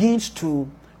that begins to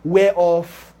wear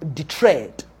off the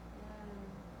tread.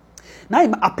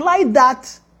 Now apply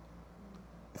that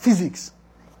physics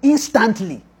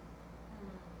instantly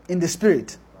in the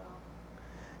spirit.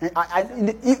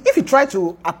 If you try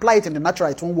to apply it in the natural,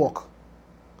 it won't work.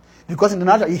 Because in the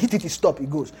natural, you hit it, you stop, it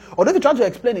goes. Or if you try to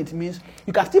explain it, it means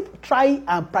you can still try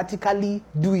and practically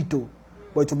do it,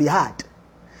 but it will be hard.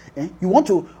 You want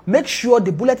to make sure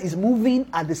the bullet is moving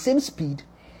at the same speed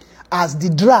as the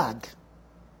drag.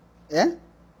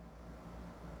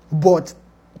 But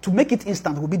to make it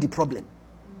instant will be the problem.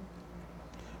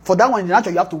 For that one, in the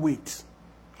natural, you have to wait.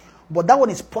 But that one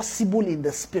is possible in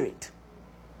the spirit.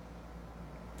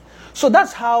 So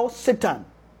that's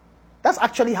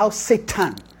actually how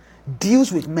Satan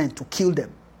deals with men to kill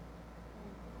them.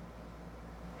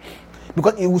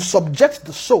 Because he will subject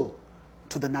the soul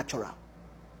to the natural.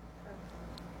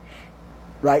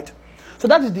 Right? So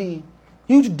that is the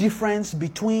huge difference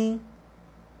between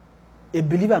a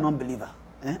believer and unbeliever.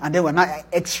 And then we're now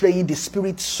x-raying the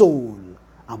spirit, soul,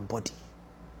 and body.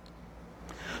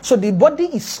 So the body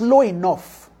is slow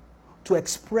enough to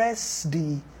express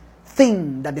the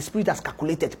thing that the spirit has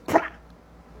calculated.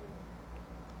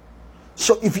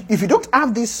 So if you don't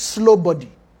have this slow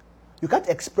body, you can't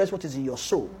express what is in your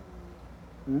soul.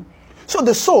 So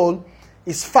the soul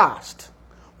is fast,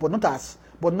 but not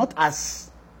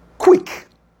as quick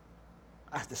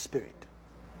as the spirit.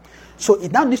 So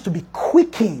it now needs to be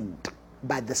quickened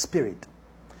by the spirit.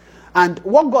 And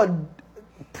what God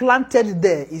planted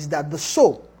there is that the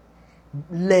soul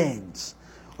learns.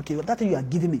 Okay, well, that thing you are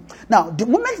giving me. Now, the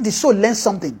moment the soul learns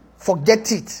something,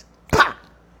 forget it.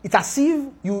 It's as if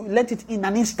you let it in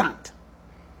an instant.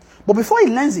 But before it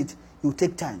learns it, it will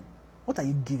take time. What are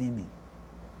you giving me?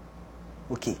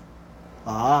 Okay.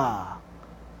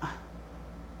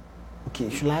 Okay,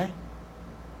 should I?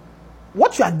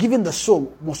 What you are giving the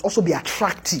soul must also be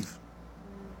attractive.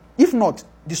 If not,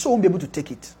 the soul won't be able to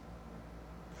take it.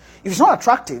 If it's not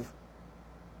attractive,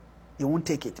 he won't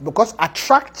take it. Because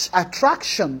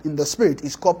attraction in the spirit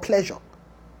is called pleasure.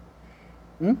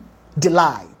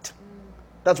 Delight.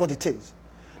 That's what it is.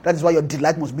 That is why your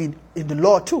delight must be in the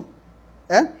Lord too.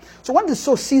 So when the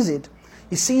soul sees it,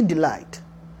 he's seeing delight.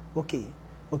 Okay,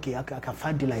 I can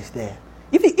find delight there.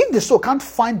 If the soul can't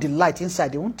find delight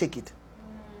inside, he won't take it.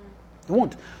 He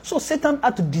won't. So Satan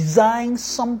had to design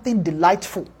something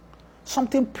delightful,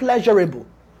 something pleasurable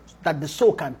that the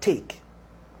soul can take.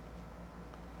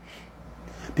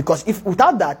 Because if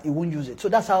without that, he won't use it. So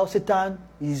that's how Satan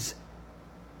is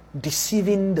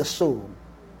deceiving the soul.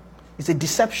 It's a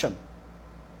deception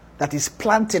that is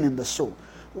planting in the soul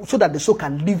so that the soul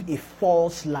can live a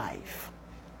false life.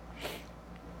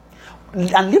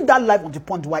 And live that life on the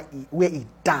point where it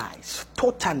dies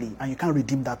totally and you can't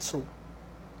redeem that soul.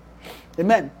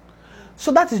 Amen.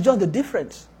 So that is just the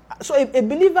difference. So a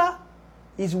believer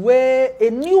is where a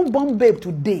newborn babe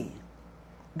today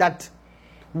that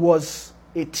was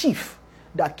a thief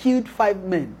that killed 5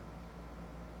 men.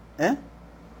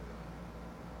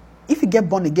 If you get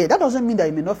born again, that doesn't mean that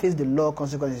you may not face the law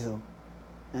consequences.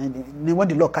 And when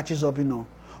the law catches up,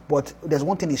 But there's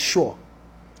one thing is sure.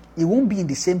 It won't be in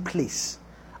the same place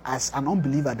as an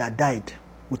unbeliever that died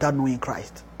without knowing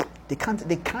Christ. They can't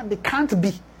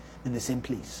be in the same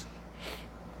place.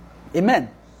 Amen.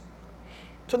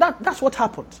 So that's what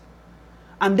happened.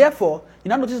 And therefore, you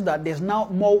now notice that there's now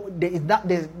more,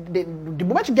 the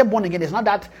moment you get born again, there's not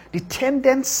that the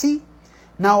tendency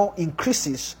now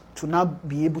increases to now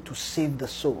be able to save the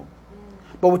soul.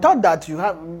 But without that, you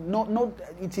have no.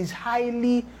 It is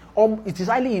highly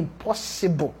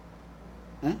impossible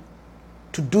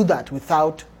to do that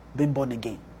without being born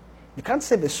again. You can't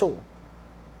save a soul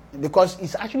because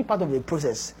it's actually part of the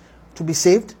process. To be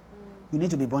saved, you need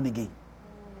to be born again.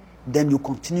 Then you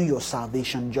continue your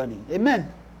salvation journey.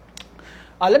 Amen.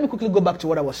 Let me quickly go back to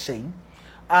what I was saying.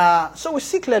 So we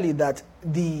see clearly that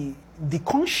the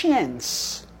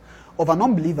conscience of an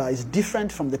unbeliever is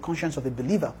different from the conscience of a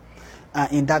believer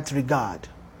in that regard.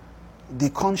 The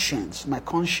conscience, my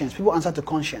conscience, people answer to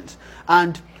conscience.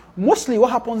 And mostly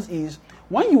what happens is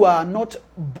when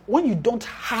you don't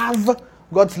have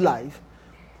God's life,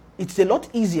 it's a lot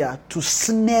easier to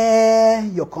snare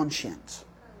your conscience.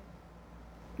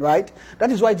 Right?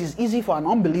 That is why it is easy for an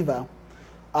unbeliever,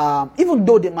 even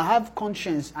though they might have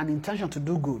conscience and intention to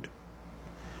do good,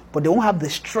 but they won't have the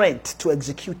strength to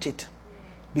execute it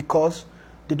because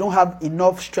they don't have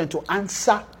enough strength to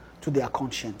answer to their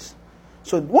conscience.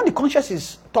 So when the conscience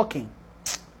is talking,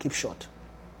 keep short.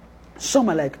 Some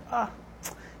are like,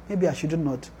 maybe I should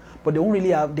not, but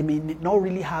they may not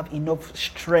really have enough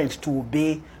strength to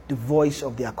obey the voice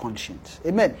of their conscience.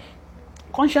 Amen.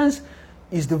 Conscience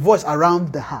is the voice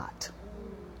around the heart.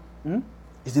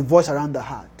 It's the voice around the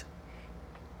heart.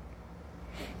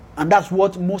 And that's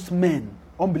what most men,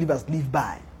 unbelievers, live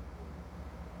by.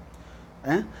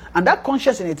 And that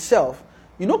conscience in itself,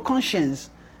 conscience,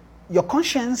 your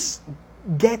conscience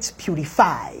gets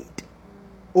purified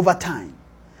over time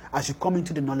as you come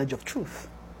into the knowledge of truth.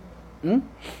 You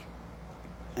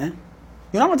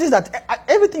notice that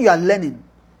everything you are learning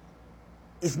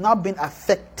is not being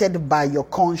affected by your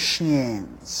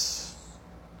conscience.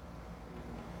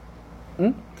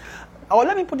 Or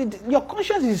let me put it, your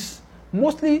conscience is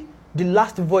mostly the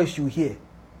last voice you hear.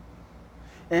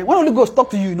 And when Holy Ghost talk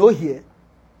to you, hear.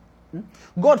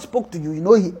 God spoke to you,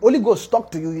 hear. Holy Ghost talk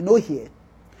to you, hear.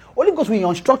 Holy Ghost will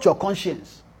instruct your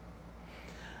conscience.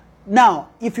 Now,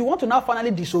 if you want to now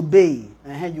finally disobey,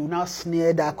 you now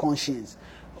snare that conscience.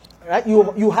 Right?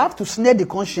 You have to snare the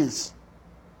conscience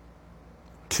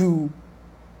to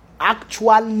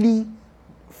actually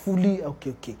fully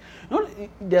okay.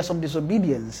 There's some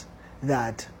disobedience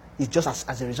that is just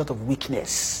as a result of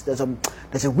weakness. There's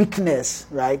a weakness,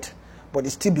 right? But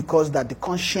it's still because that the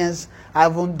conscience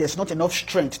there's not enough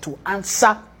strength to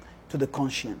answer to the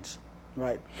conscience,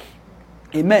 right?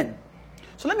 Amen.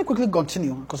 So let me quickly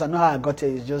continue because I know how I got here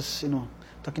is just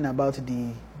talking about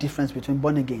the difference between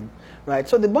born again, right?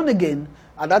 So the born again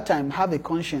at that time have a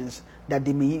conscience that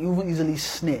they may even easily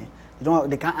snare.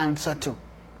 They can't answer to.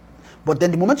 But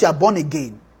then the moment you are born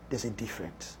again, there's a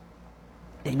difference.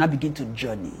 Then you now begin to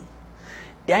journey.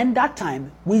 Then that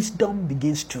time, wisdom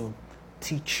begins to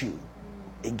teach you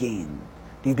again.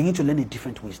 You begin to learn a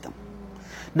different wisdom.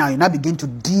 Now you now begin to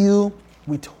deal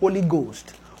with Holy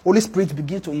Ghost. Holy Spirit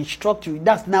begins to instruct you.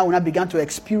 That's now when I began to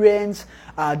experience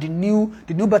the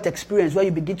new birth experience where you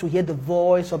begin to hear the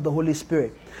voice of the Holy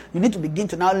Spirit. You need to begin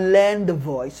to now learn the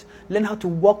voice, learn how to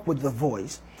walk with the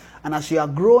voice. And as you are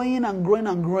growing and growing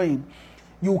and growing,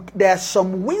 there's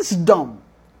some wisdom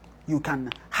you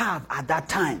can have at that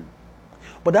time.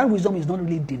 But that wisdom is not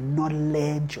really the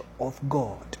knowledge of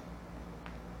God.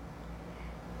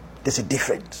 There's a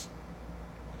difference.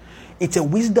 It's a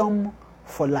wisdom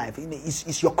for life.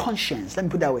 It's your conscience. Let me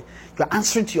put it that way. You're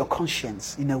answering to your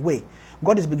conscience in a way.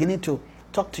 God is beginning to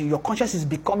talk to you. Your conscience is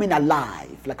becoming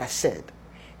alive, like I said.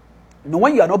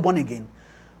 When you are not born again,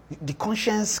 the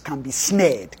conscience can be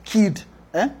snared, killed,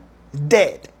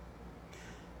 dead.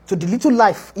 So the little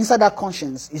life inside that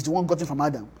conscience is the one gotten from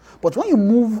Adam. But when you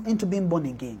move into being born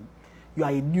again, you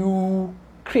are a new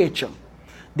creature.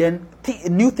 Then a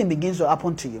new thing begins to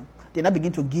happen to you. Then that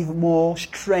begin to give more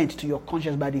strength to your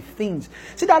conscience by the things.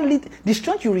 See, the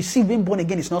strength you receive being born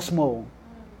again is not small.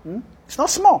 It's not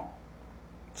small.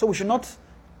 So we should not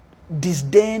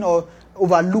disdain or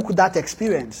overlook that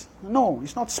experience. No,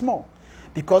 it's not small.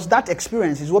 Because that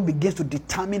experience is what begins to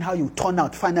determine how you turn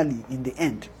out finally in the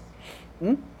end.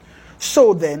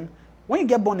 So then, when you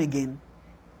get born again,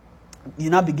 you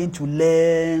now begin to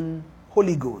learn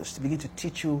Holy Ghost, begin to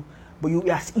teach you, but you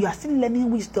are still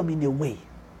learning wisdom in a way.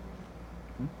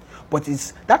 But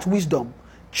it's that wisdom,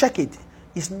 check it,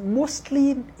 it's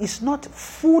not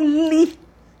fully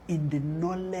in the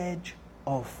knowledge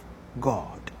of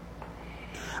God.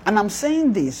 And I'm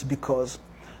saying this because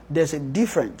there's a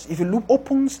difference. If you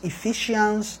opens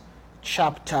Ephesians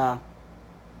chapter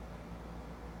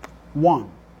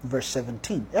 1, verse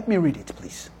 17. Let me read it,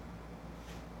 please.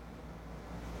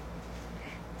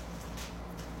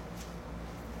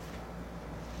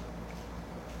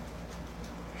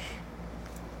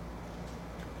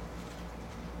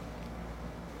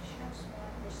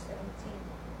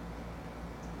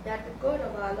 That the God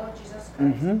of our Lord Jesus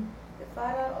Christ, the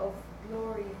Father of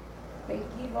glory, may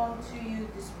give unto you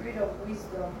the spirit of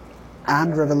wisdom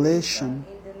and revelation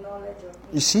in the knowledge of Him.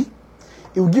 You see?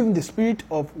 He will give him the spirit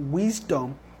of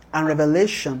wisdom and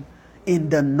revelation in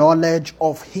the knowledge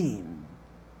of Him.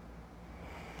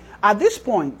 At this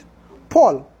point,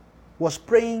 Paul was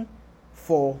praying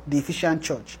for the Ephesian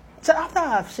church. He said, after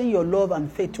I have seen your love and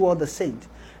faith toward the saints,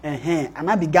 and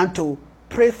I began to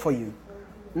pray for you,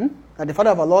 that the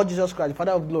Father of our Lord Jesus Christ, the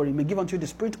Father of glory, may give unto you the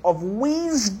spirit of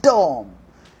wisdom.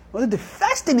 Well, the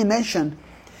first thing he mentioned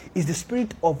is the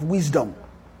spirit of wisdom.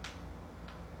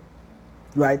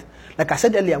 Right? Like I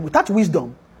said earlier, without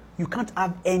wisdom, you can't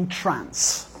have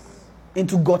entrance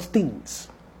into God's things.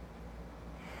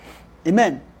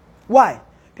 Amen. Why?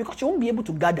 Because you won't be able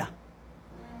to gather.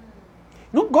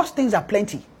 God's things are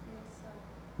plenty.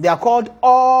 They are called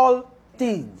all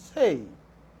things. Hey.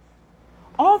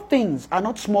 All things are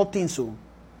not small things, so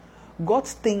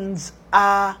God's things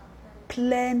are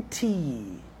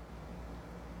plenty.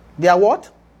 They are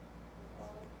what?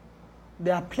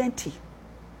 They are plenty.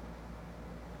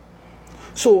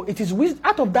 So it is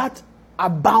out of that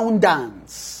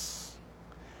abundance,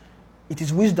 it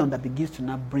is wisdom that begins to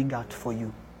now bring out for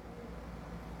you,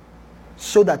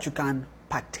 so that you can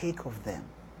partake of them.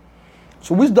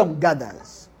 So wisdom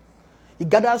gathers. It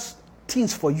gathers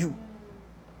things for you.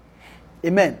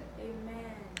 Amen. Amen.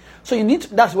 So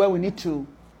that's where we need to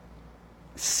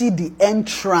see the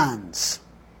entrance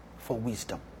for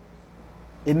wisdom.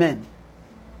 Amen.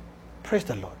 Praise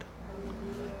the Lord.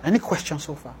 Any questions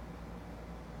so far?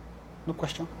 No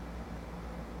question?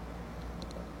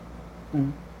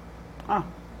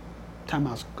 Time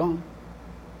has gone.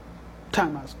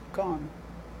 Time has gone.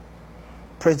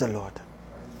 Praise the Lord.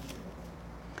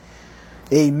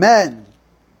 Amen.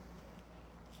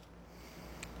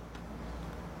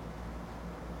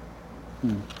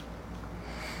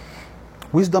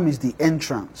 Wisdom is the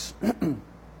entrance.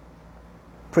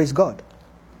 Praise God.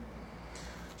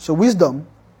 So wisdom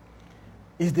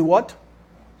is the what?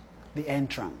 The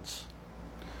entrance.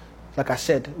 Like I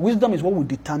said, wisdom is what will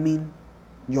determine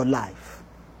your life.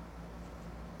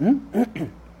 The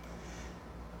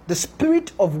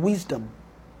spirit of wisdom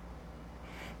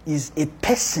is a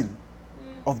person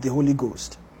of the Holy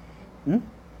Ghost.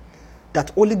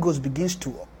 That Holy Ghost begins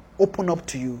to open up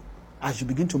to you as you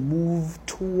begin to move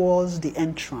towards the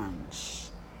entrance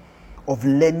of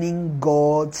learning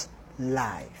God's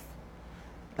life.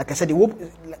 Like I said,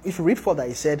 if you read further,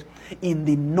 he said, in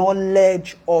the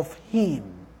knowledge of Him.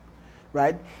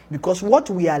 Right? Because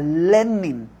what we are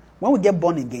learning when we get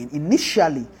born again,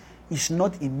 initially, is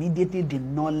not immediately the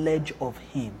knowledge of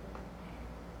Him.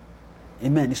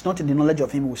 Amen. It's not in the knowledge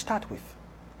of Him we start with.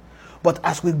 But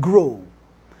as we grow,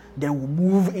 then we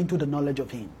move into the knowledge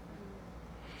of Him.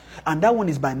 And that one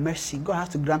is by mercy. God has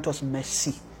to grant us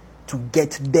mercy to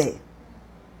get there.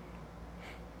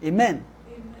 Amen.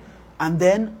 And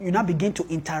then you now begin to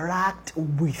interact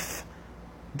with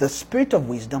the spirit of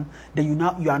wisdom. Then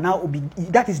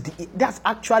that's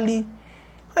actually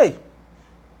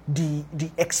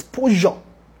the exposure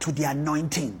to the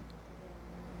anointing.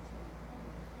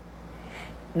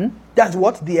 That's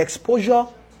what? The exposure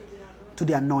to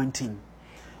the anointing.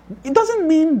 It doesn't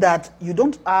mean that you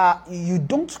don't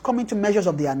come into measures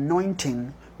of the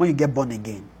anointing when you get born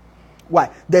again. Why?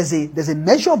 There's a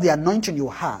measure of the anointing you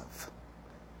have.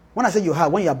 When I say you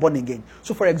have, when you are born again.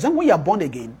 So for example, when you are born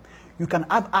again, you can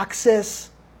have access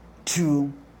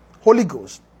to Holy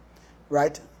Ghost,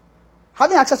 right?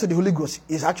 Having access to the Holy Ghost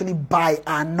is actually by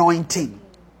anointing,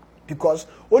 because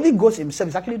Holy Ghost himself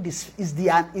is actually the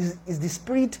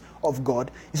Spirit of God.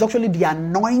 It's actually the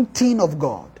anointing of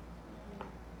God,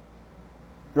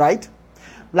 right?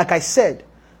 Like I said,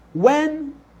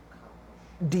 in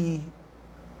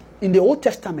the Old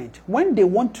Testament, when they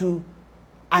want to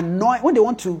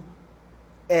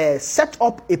set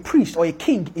up a priest or a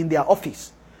king in their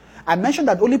office, I mentioned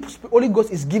that Holy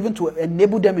Ghost is given to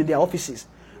enable them in their offices,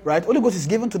 right? Holy Ghost is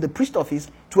given to the priest office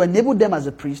to enable them as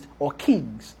a priest or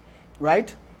kings,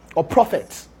 right? Or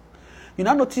prophets. You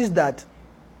now notice that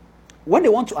when they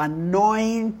want to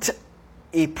anoint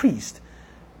a priest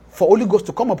for Holy Ghost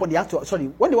to come upon,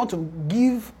 when they want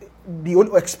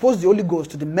to expose the Holy Ghost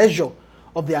to the measure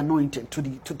of the anointing, to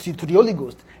the Holy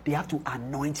Ghost, they have to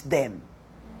anoint them.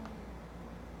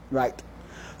 Right?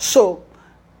 So,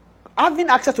 having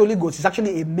access to Holy Ghost is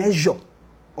actually a measure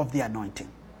of the anointing.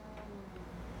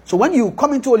 So when you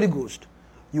come into Holy Ghost,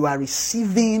 you are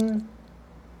receiving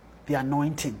the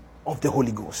anointing of the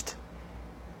Holy Ghost.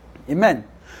 Amen.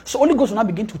 So Holy Ghost will now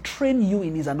begin to train you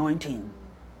in his anointing.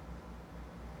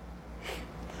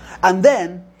 And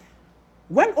then,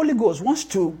 when Holy Ghost wants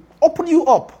to open you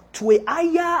up to a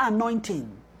higher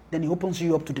anointing, then he opens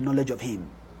you up to the knowledge of him.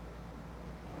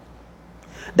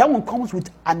 That one comes with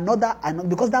another,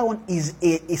 because that one is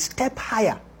a step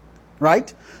higher,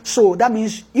 right? So that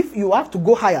means if you have to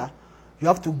go higher, you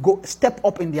have to go step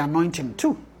up in the anointing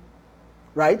too,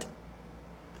 right?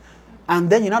 And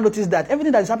then you now notice that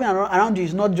everything that is happening around you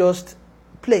is not just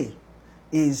play.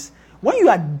 Is when you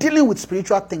are dealing with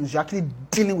spiritual things, you're actually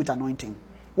dealing with anointing.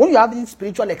 When you are having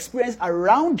spiritual experience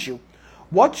around you,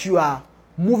 what you are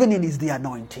moving in is the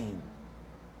anointing.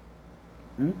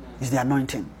 Is the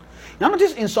anointing. Now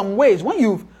notice in some ways, when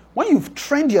you've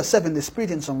trained yourself in the Spirit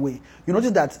in some way, you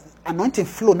notice that anointing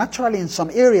flow naturally in some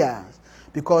areas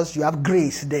because you have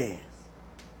grace there.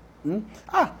 You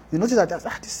notice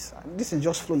that this is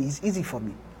just flowing. It's easy for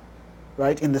me,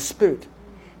 right? In the Spirit.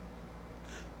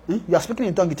 You are speaking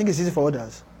in tongues. You think it's easy for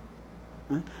others.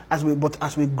 As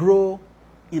we grow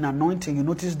in anointing, you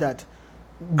notice that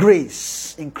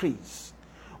grace increase.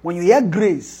 When you hear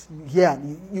grace,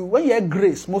 when you hear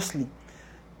grace mostly.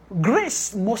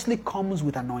 Grace mostly comes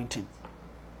with anointing.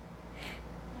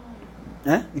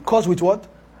 It comes with what?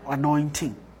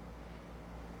 Anointing.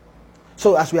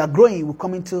 So as we are growing, we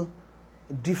come into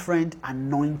different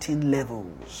anointing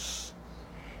levels.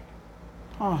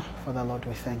 Oh, Father Lord,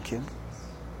 we thank you.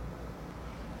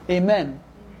 Amen.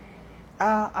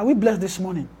 Are we blessed this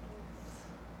morning?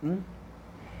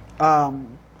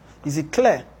 Is it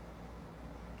clear?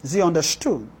 Is it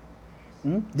understood?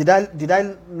 Did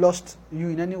I lost you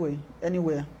in any way?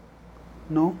 Anywhere?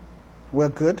 No? We're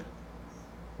good?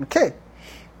 Okay.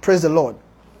 Praise the Lord.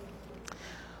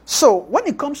 So, when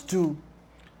it comes to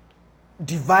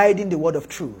dividing the word of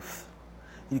truth,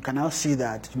 you can now see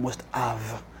that you must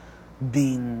have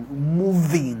been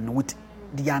moving with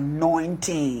the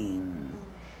anointing.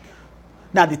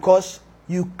 Now, because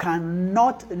you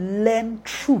cannot learn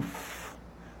truth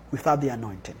without the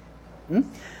anointing.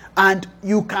 And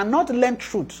you cannot learn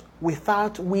truth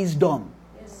without wisdom.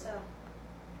 Yes, sir.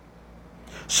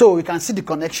 So you can see the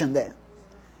connection there.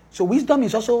 So wisdom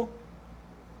is also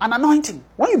an anointing.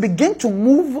 When you begin to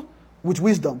move with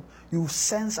wisdom, you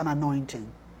sense an anointing.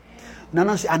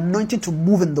 Now, anointing to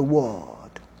move in the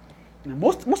world.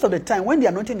 Most of the time, when the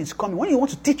anointing is coming, when you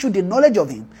want to teach you the knowledge of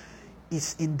him,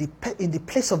 it's in the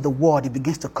place of the word. It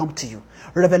begins to come to you.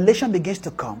 Revelation begins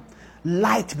to come.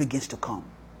 Light begins to come.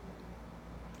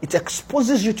 It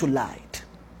exposes you to light.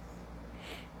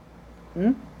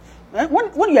 When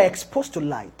you are exposed to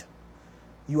light,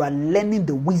 you are learning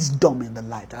the wisdom in the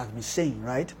light, as I've been saying,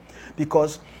 right?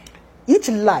 Because each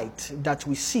light that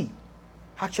we see,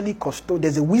 actually,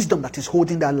 there's a wisdom that is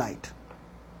holding that light.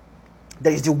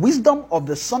 There is the wisdom of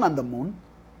the sun and the moon.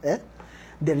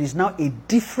 There is now a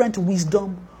different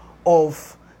wisdom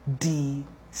of the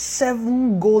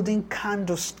 7 golden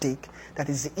candlestick that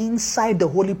is inside the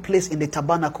holy place in the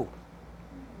tabernacle.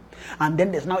 And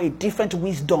then there's now a different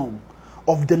wisdom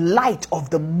of the light of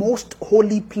the most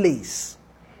holy place,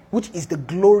 which is the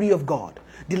glory of God.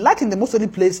 The light in the most holy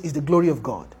place is the glory of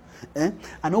God.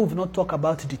 I know we've not talked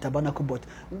about the tabernacle, but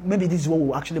maybe this is what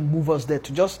will actually move us there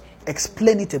to just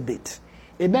explain it a bit.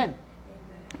 Amen.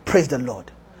 Praise the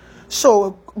Lord.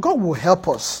 So God will help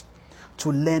us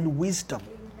to learn wisdom.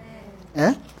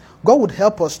 God would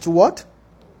help us to what?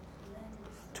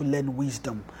 To learn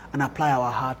wisdom and apply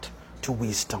our heart to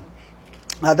wisdom.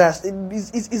 Now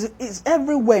it's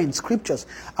everywhere in scriptures.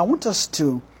 I want us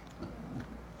to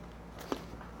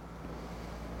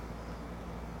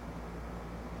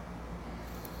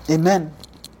Amen.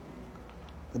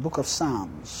 The book of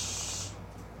Psalms.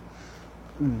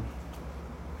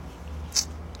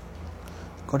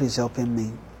 God is helping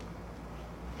me.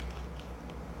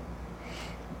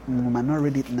 We might not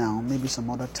read it now, maybe some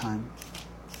other time.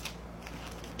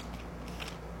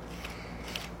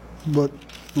 But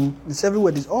it's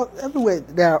everywhere. It's all everywhere.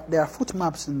 There are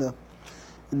footmaps in the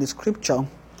scripture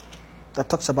that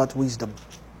talks about wisdom.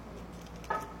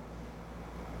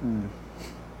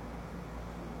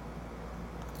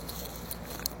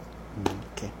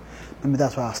 Okay, maybe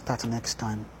that's why I'll start next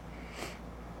time.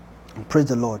 And praise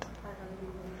the Lord.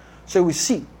 So we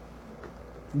see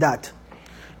that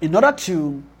in order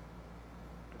to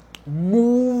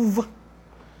move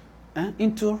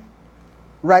into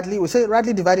rightly, we say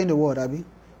rightly dividing the word, Abby.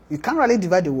 You can't rightly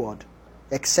divide the word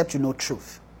except you know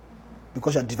truth,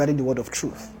 because you're dividing the word of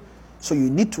truth. So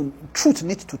truth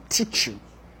needs to teach you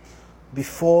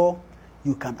before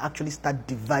you can actually start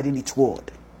dividing its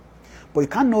word. But you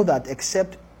can't know that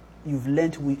except you've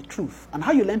learned with truth. And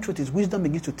how you learn truth is wisdom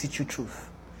begins to teach you truth.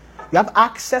 You have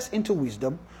access into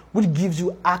wisdom, which gives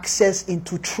you access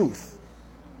into truth.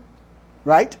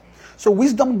 Right? So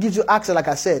wisdom gives you access, like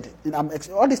I said.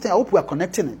 All these things, I hope we are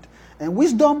connecting it. And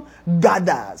wisdom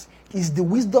gathers. Is the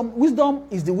wisdom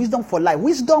is the wisdom for life.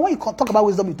 Wisdom, when you talk about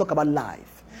wisdom, you talk about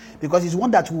life. Because it's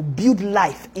one that will build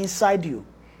life inside you.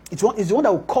 It's the one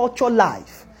that will culture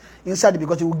life inside you,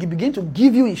 because it will begin to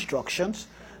give you instructions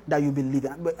that you believe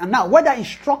in. And now, where that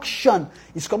instruction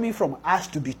is coming from has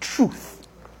to be truth.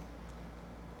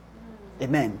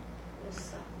 Amen.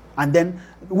 And then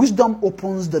wisdom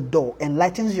opens the door,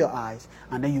 enlightens your eyes,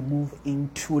 and then you move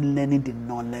into learning the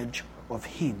knowledge of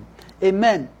Him.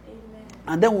 Amen.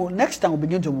 And then next time we'll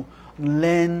begin to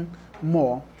learn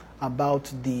more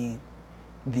about the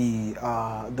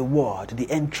word, the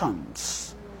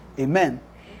entrance. Amen.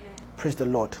 Praise the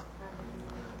Lord.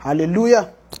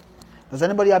 Hallelujah. Does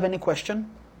anybody have any question?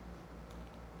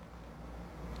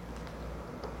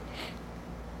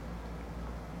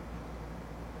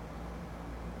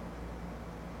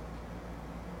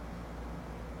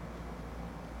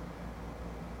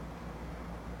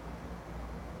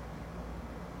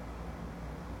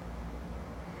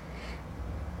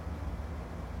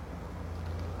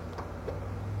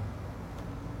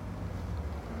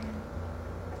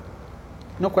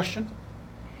 No question?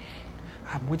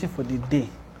 I'm waiting for the day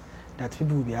that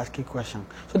people will be asking questions.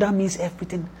 So that means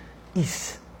everything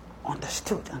is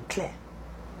understood and clear.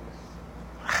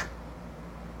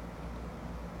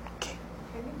 Okay.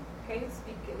 Can you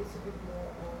speak a little bit more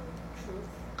on truth?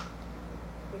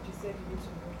 But you said you need to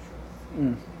know truth. You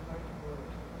need to divide the word.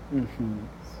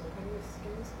 So can you speak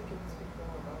a little bit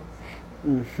more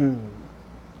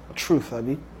about Truth,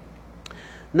 Abby.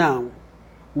 Now,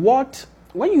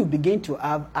 when you begin to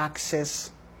have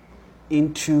access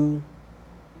into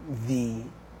the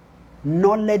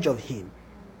knowledge of Him,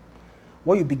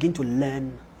 what you begin to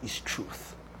learn is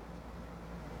truth.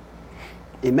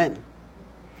 Amen.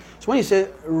 So when you say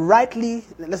rightly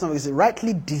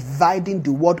dividing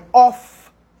the word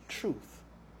of truth,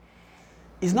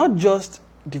 it's not just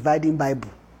dividing Bible,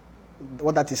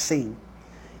 what that is saying.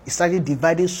 It's actually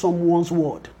dividing someone's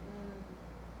word.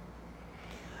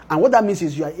 And what that means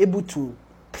is you are able to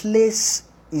place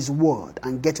His word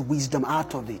and get wisdom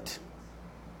out of it.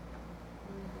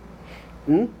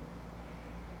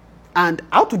 And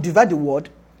how to divide the word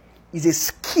is a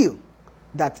skill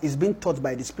that is being taught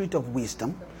by the Spirit of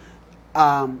wisdom,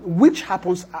 which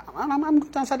happens, and I'm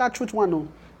going to answer that truth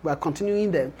one, we are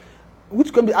continuing there,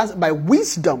 which can be answered by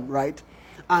wisdom, right?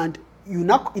 And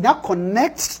it now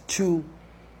connects to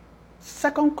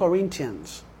 2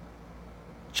 Corinthians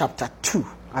chapter 2,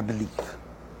 I believe.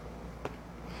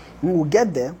 We'll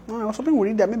get there. I was hoping we'll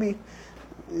read that. Maybe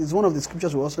it's one of the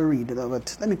scriptures we'll also read,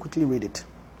 but let me quickly read it.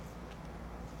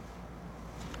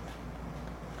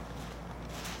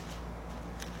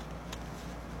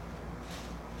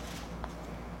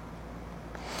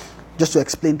 Just to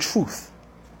explain truth.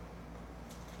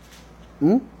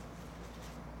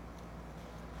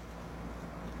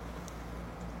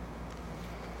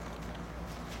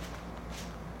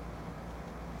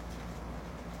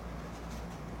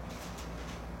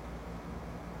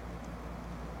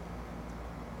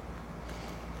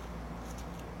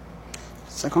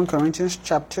 2 Corinthians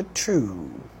chapter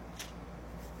 2,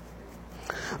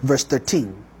 verse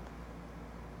 13.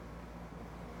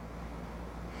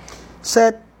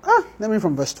 Said, let me read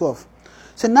from verse 12.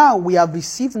 Said, now we have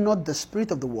received not the spirit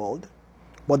of the world,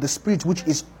 but the spirit which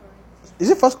is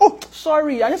it first? Oh,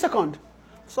 sorry, just a second.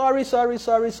 Sorry.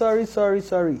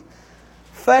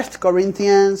 1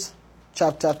 Corinthians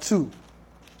chapter 2,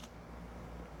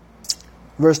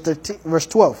 verse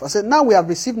 12. I said, now we have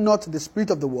received not the spirit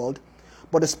of the world,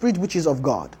 but the spirit which is of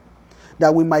God,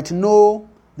 that we might know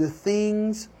the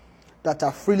things that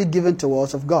are freely given to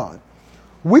us of God,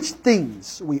 which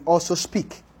things we also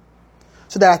speak.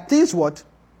 So there are things what?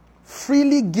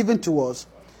 Freely given to us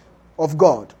of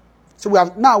God. So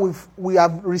we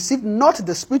have received not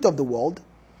the spirit of the world,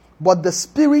 but the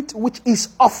spirit which is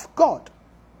of God.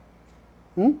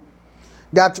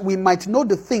 That we might know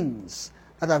the things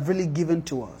that are really given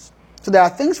to us. So there are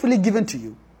things really given to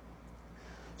you.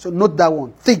 So note that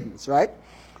one. Things, right?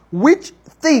 Which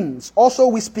things also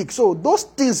we speak. So those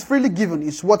things freely given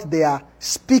is what they are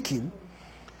speaking.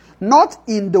 Not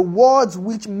in the words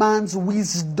which man's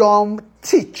wisdom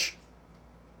teach.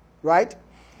 Right?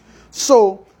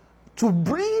 So to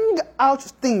bring out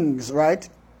things, right?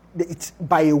 It's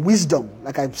by a wisdom,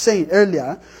 like I'm saying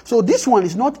earlier. So this one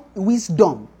is not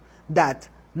wisdom that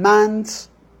man's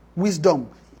wisdom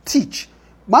teach.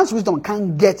 Man's wisdom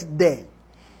can't get there.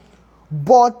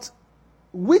 But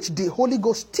which the Holy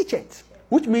Ghost teacheth,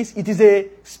 which means it is a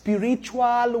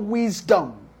spiritual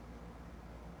wisdom.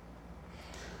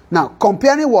 Now,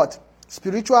 comparing what?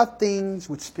 Spiritual things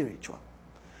with spiritual.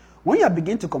 When you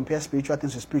begin to compare spiritual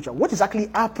things with spiritual, what is actually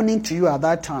happening to you at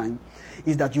that time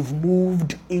is that you've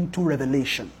moved into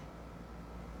revelation.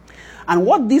 And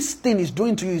what this thing is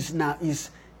doing to you is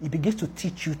it begins to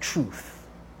teach you truth.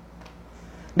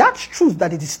 That truth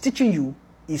that it is teaching you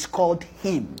is called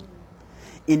Him.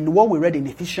 In what we read in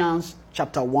Ephesians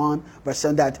chapter 1, verse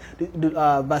 7,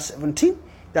 verse 17,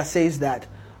 that says that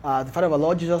the Father of our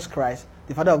Lord Jesus Christ,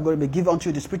 the Father of God, may give unto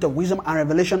you the spirit of wisdom and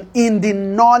revelation in the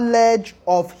knowledge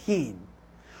of Him.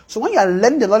 So when you are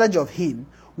learning the knowledge of Him,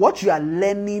 what you are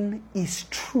learning is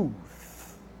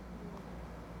truth.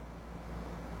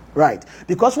 Right?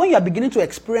 Because when you are beginning to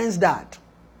experience that,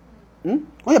 when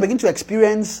you begin to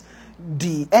experience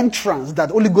the entrance that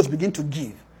Holy Ghost begin to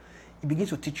give, it begins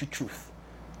to teach you truth.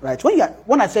 Right?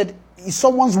 When I said it's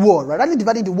someone's word, right? I'm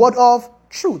dividing the word of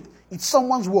truth. It's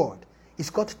someone's word. It's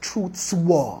called truth's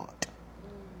word.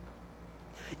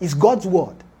 It's God's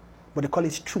word, but they call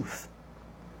it truth.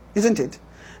 Isn't it?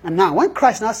 And now, when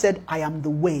Christ now said, I am the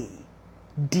way,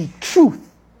 the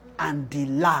truth, and the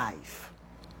life.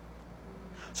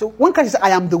 So when Christ said, I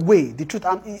am the way, the truth,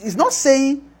 he's not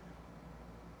saying,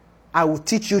 I will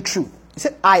teach you truth. He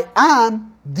said, I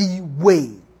am the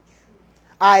way.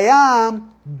 I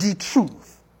am the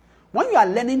truth. When you are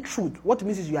learning truth, what it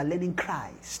means is you are learning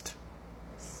Christ.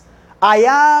 I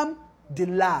am the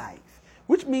life.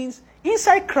 Which means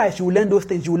inside Christ you will learn those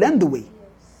things. You will learn the way.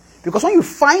 Because when you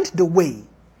find the way,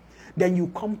 then you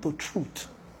come to truth.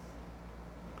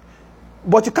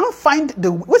 But you can't find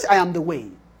the way. I am the way.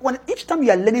 When each time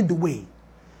you are learning the way,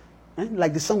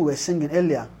 like the song we were singing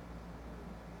earlier,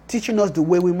 teaching us the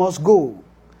way we must go.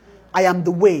 I am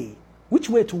the way. Which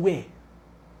way to where?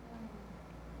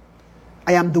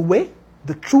 I am the way,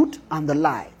 the truth, and the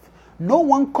life. No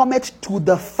one cometh to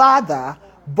the Father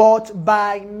but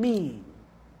by me.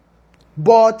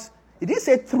 But it didn't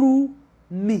say through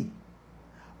me.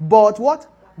 But what?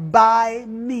 By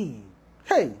me.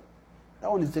 Hey,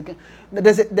 that one is taken.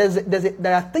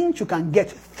 There are things you can get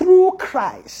through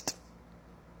Christ.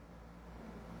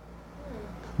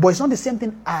 But it's not the same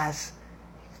thing as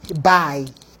by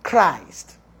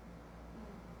Christ.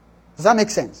 Does that make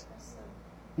sense?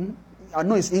 I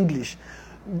know it's English.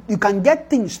 You can get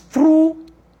things through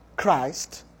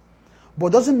Christ,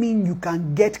 but doesn't mean you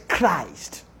can get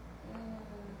Christ.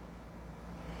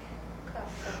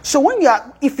 So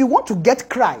if you want to get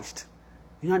Christ,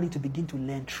 you now need to begin to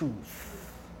learn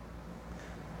truth.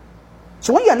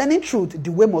 So when you are learning truth,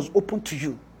 the way must open to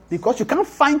you. Because you can't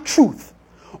find truth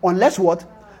unless what?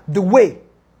 The way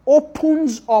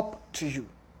opens up to you.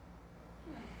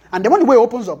 And then when the way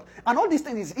opens up, and all these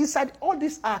things is inside, all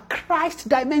these are Christ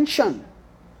dimension.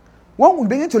 When we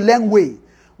begin to learn way,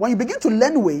 when you begin to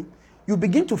learn way, you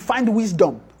begin to find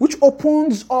wisdom, which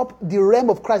opens up the realm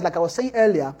of Christ, like I was saying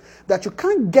earlier, that you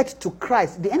can't get to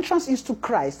Christ. The entrance is to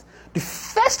Christ. The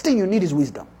first thing you need is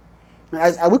wisdom.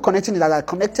 Are we connecting it? As I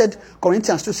connected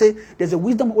Corinthians to say, there's a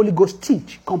wisdom Holy Ghost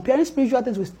teach, comparing spiritual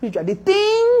things with spiritual. The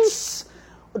things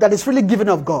that is freely given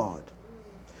of God.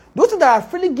 Those things that are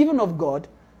freely given of God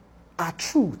are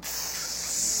truths.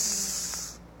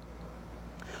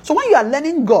 So when you are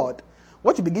learning God,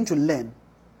 what you begin to learn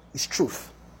is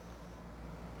truth.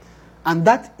 And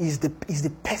that is the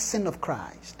person of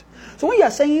Christ. So when you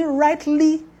are saying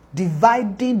rightly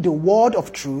dividing the word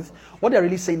of truth, what they're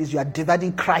really saying is you are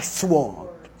dividing Christ's word.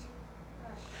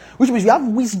 Which means you have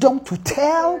wisdom to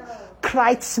tell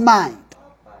Christ's mind.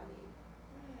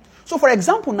 So for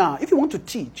example now, if you want to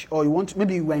teach, or you want,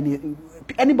 maybe when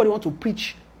anybody want to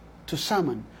preach to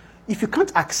sermon, if you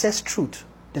can't access truth,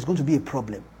 there's going to be a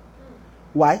problem.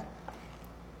 Why?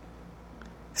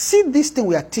 See, this thing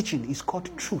we are teaching is called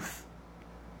truth.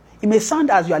 It may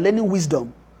sound as you are learning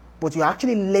wisdom, but you are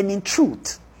actually learning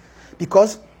truth.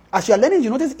 Because as you are learning,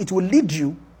 you notice it will lead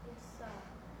you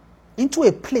into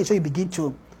a place where you begin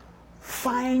to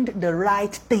find the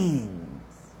right things.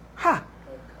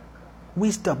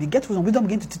 Wisdom. You get wisdom. Wisdom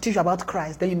begins to teach you about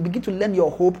Christ. Then you begin to learn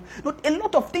your hope. A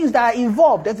lot of things that are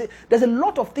involved. There's a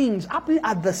lot of things happening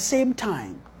at the same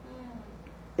time.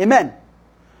 Amen.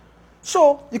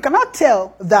 So you cannot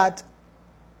tell that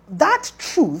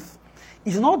truth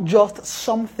is not just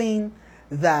something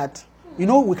that,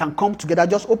 we can come together,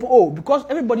 just open, because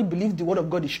everybody believes the word of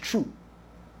God is true.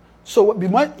 So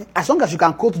as long as you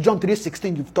can quote John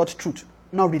 3:16, you've taught truth.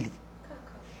 Not really.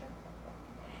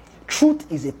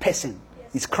 Truth is a person.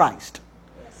 It's Christ.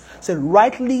 So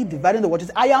rightly dividing the word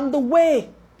is, I am the way,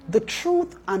 the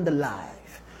truth, and the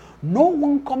life. No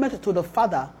one cometh to the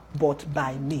Father but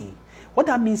by me. What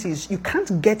that means is you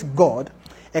can't get God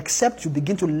except you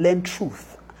begin to learn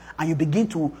truth. And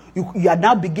you are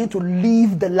now begin to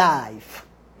live the life.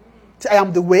 So I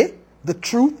am the way, the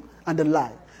truth, and the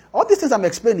life. All these things I'm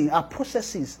explaining are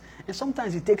processes. And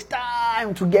sometimes it takes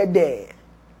time to get there.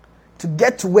 To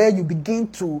get to where you begin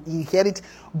to inherit.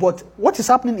 But what is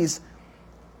happening is,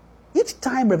 each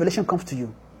time revelation comes to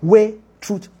you, way,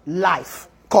 truth, life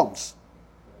comes.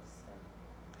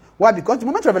 Why? Because the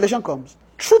moment revelation comes,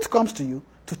 truth comes to you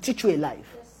to teach you a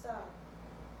life.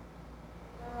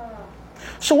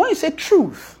 So when you say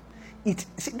truth,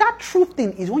 that truth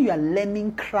thing is when you are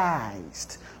learning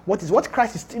Christ. What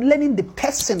Christ is learning, the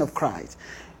person of Christ.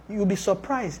 You'll be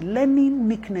surprised. Learning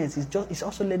meekness is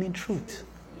also learning truth.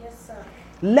 Yes, sir.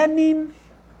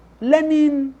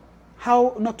 Learning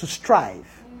how not to strive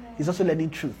is also learning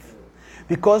truth.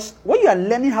 Because when you are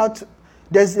learning how to,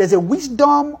 there's a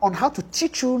wisdom on how to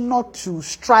teach you not to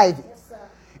strive. Yes,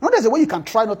 sir. There's a way you can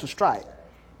try not to strive.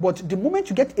 But the moment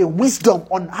you get a wisdom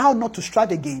on how not to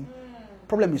strive again,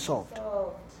 problem is solved.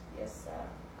 Yes, sir.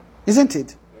 Isn't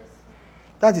it? Yes.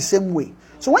 That's the same way.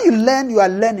 So when you learn, you are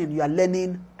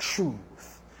learning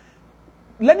truth.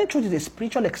 Learning truth is a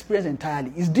spiritual experience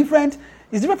entirely. It's different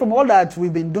from all that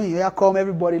we've been doing. Here come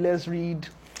everybody, let's read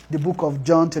the book of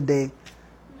John today.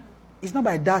 It's not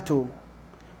by that.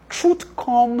 Truth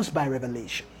comes by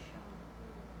revelation.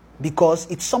 Because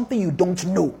it's something you don't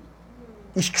know.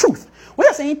 It's truth. When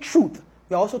you're saying truth,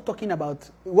 we're also talking about,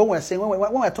 when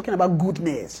we're talking about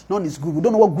goodness, none is good. We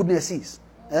don't know what goodness is.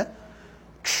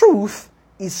 Truth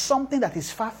is something that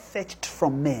is far-fetched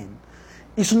from men.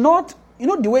 It's not,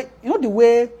 the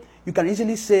way you can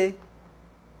easily say,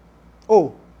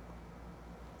 who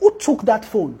took that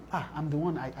phone? I'm the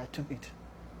one, I took it.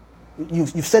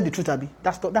 You've said the truth, Abby.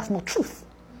 That's not truth.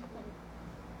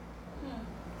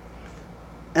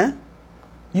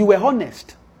 You were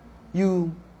honest.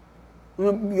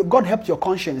 God helped your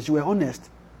conscience. You were honest.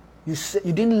 You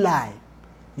didn't lie.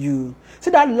 You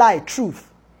see that lie, truth.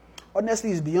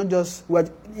 Honestly, is beyond just,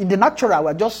 in the natural,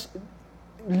 we're just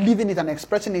living it and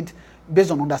expressing it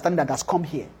based on understanding that has come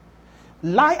here.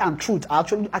 Lie and truth are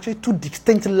actually two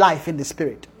distinct life in the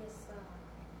spirit. Yes, sir.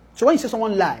 So when you say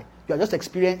someone lie, you are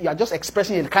just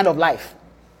expressing a kind of life.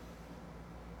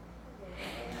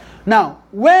 Now,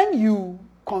 when you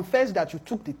confess that you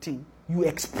took the thing, you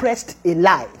expressed a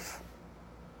life.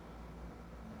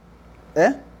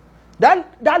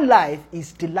 That life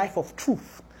is the life of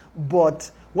truth. But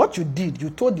what you did, you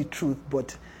told the truth,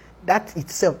 but that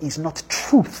itself is not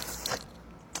truth.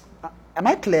 Am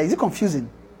I clear? Is it confusing?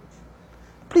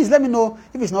 Please let me know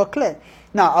if it's not clear.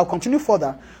 Now, I'll continue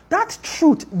further. That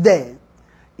truth there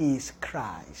is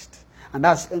Christ. And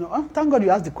that's, thank God you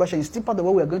asked the question. It's still part of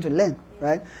what we are going to learn,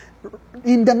 right?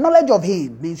 In the knowledge of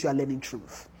Him means you are learning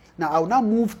truth. Now, I will now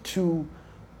move to,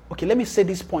 let me say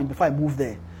this point before I move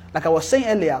there. Like I was saying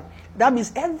earlier, that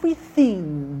means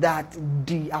everything that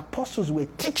the apostles were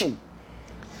teaching.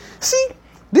 See,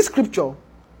 this scripture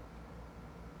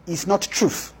is not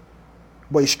truth,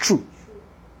 but it's true.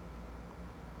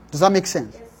 Does that make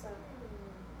sense? Yes, sir.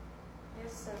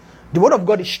 Yes, sir. The word of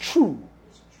God is true.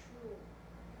 It's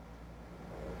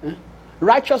true.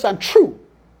 Righteous and true.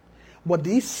 But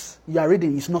this you are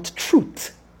reading is not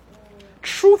truth.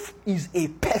 Truth is a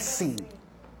person.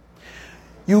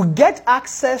 You get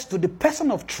access to the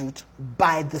person of truth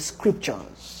by the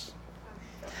scriptures.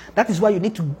 That is why you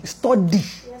need to study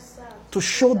to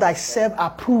show thyself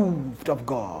approved of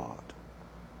God.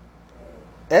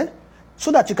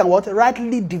 So that you can what?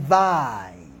 Rightly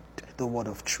divide the word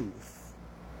of truth.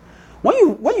 When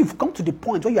you've come to the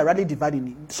point where you are rightly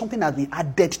dividing, something has been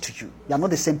added to you. You are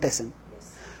not the same person.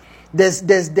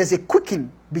 There's a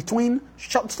quickening between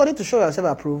studying to show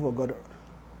yourself approved of God,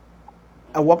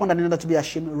 a weapon that another to be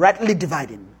ashamed, rightly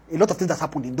dividing. A lot of things has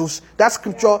happened in that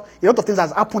scripture. A lot of things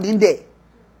has happened in there.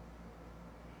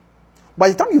 By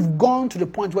the time you've gone to the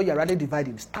point where you're rightly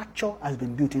dividing, stature has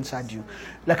been built inside you.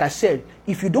 Like I said,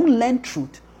 if you don't learn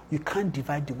truth, you can't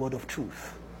divide the word of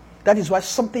truth. That is why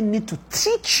something needs to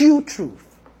teach you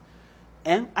truth.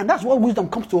 And that's what wisdom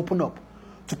comes to open up.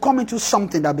 To come into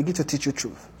something that begins to teach you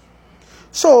truth.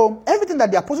 So, everything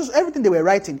that the apostles, everything they were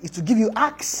writing is to give you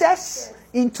access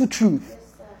into truth.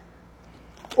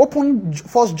 Open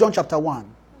 1 John chapter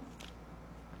 1.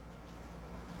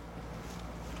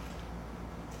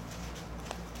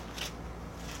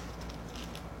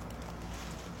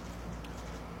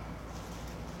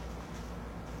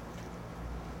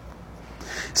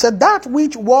 So that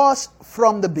which was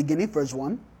from the beginning, verse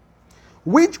 1,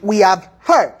 which we have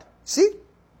heard, see,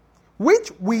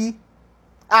 which we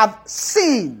have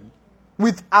seen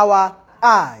with our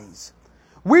eyes,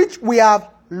 which we have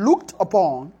looked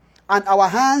upon, and our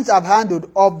hands have handled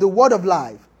of the word of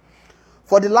life.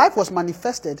 For the life was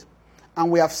manifested, and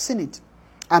we have seen it,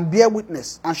 and bear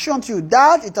witness, and show unto you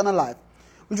that eternal life,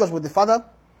 which was with the Father,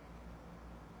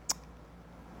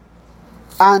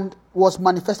 and was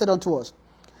manifested unto us.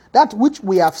 That which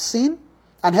we have seen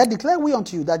and heard declare we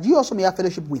unto you, that you also may have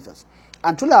fellowship with us.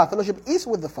 And truly our fellowship is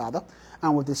with the Father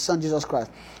and with His Son Jesus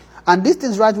Christ. And these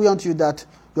things write we unto you, that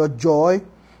your joy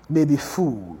may be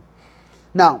full.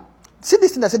 Now, see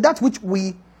this thing that said, that which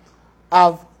we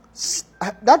have,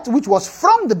 that which was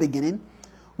from the beginning,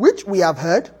 which we have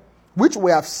heard, which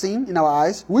we have seen in our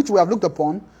eyes, which we have looked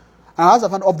upon, and our eyes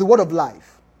have found of the word of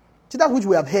life. See, that which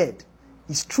we have heard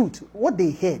is truth. What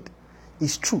they heard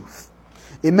is truth.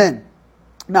 Amen.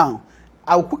 Now,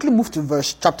 I will quickly move to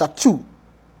verse chapter 2.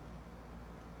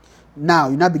 Now,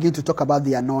 you now begin to talk about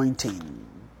the anointing.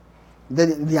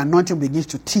 Then the anointing begins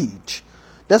to teach.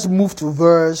 Let's move to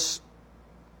verse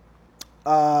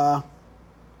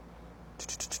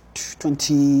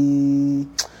 20.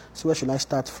 So where should I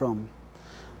start from?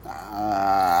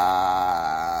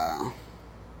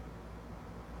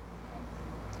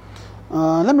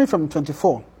 Let me read from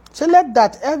 24. So let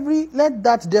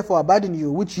that therefore abide in you,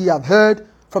 which ye have heard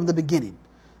from the beginning.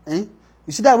 You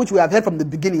see that which we have heard from the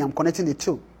beginning, I'm connecting the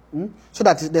two. So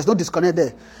that there's no disconnect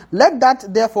there. Let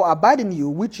that therefore abide in you,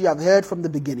 which ye have heard from the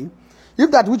beginning.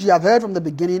 If that which ye have heard from the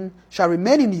beginning shall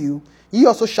remain in you, ye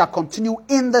also shall continue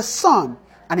in the Son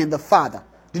and in the Father.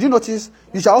 Did you notice?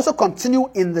 You shall also continue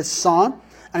in the Son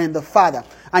and in the Father.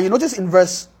 And you notice in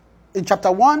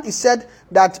chapter 1, it said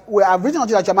that we have written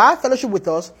unto you that you may have fellowship with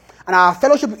us, and our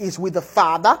fellowship is with the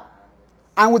Father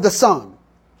and with the Son.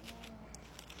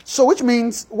 So which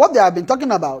means what they have been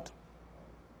talking about,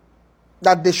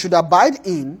 that they should abide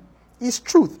in, is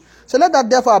truth. So let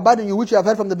that therefore abide in you, which you have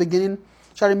heard from the beginning,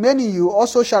 shall remain in you,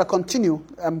 also shall continue.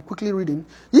 I'm quickly reading.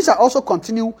 Ye shall also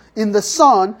continue in the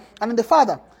Son and in the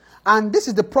Father. And this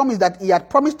is the promise that He had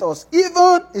promised us,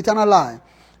 even eternal life,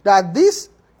 that these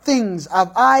things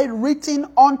have I written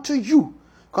unto you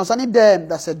concerning them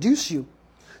that seduce you.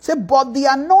 Say, but the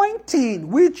anointing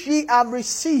which ye have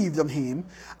received of Him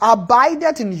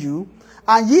abideth in you,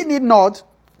 and ye need not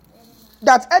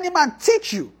that any man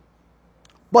teach you,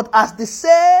 but as the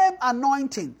same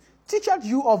anointing teacheth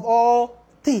you of all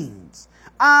things,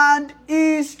 and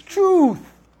is truth,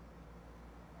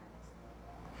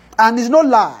 and is no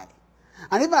lie.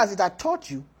 And even as it hath taught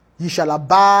you, ye shall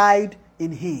abide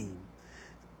in Him.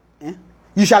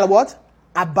 You shall what?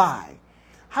 Abide.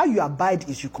 How you abide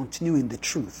is you continue in the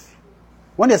truth.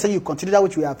 When they say you continue that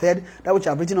which we have heard, that which I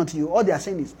have written unto you, all they are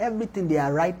saying is everything they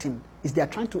are writing is they are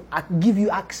trying to give you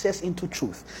access into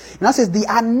truth. And that says the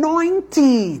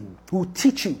anointing will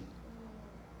teach you.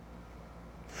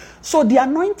 So the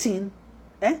anointing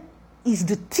is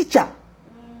the teacher.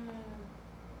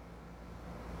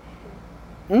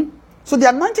 So the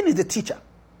anointing is the teacher.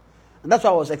 And that's why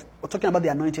I was talking about the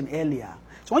anointing earlier.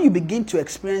 So when you begin to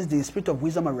experience the spirit of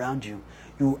wisdom around you,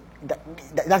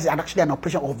 that's actually an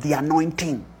operation of the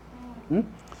anointing.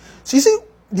 So you see,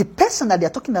 the person that they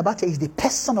are talking about here is the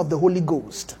person of the Holy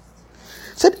Ghost.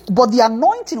 Said, but the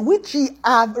anointing which ye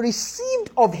have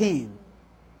received of Him.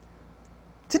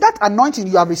 See, that anointing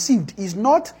you have received is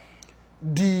not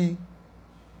the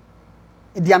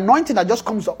the anointing that just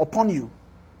comes upon you.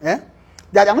 Eh?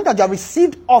 The anointing that you have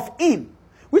received of him,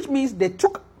 which means they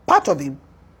took part of him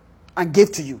and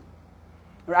gave to you.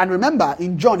 And remember,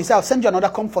 in John, he said, I'll send you another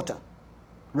comforter.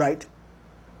 Right?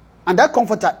 And that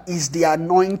comforter is the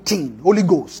anointing, Holy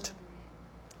Ghost.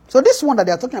 So this one that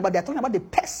they're talking about the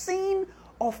person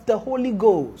of the Holy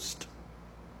Ghost.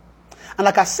 And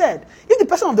like I said, if the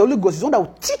person of the Holy Ghost is one that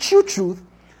will teach you truth,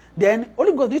 then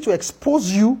Holy Ghost needs to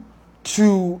expose you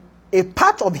to a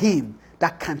part of him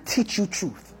that can teach you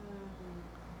truth.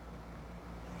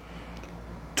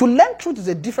 To learn truth is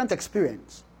a different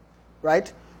experience,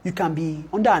 right? You can be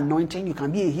under anointing, you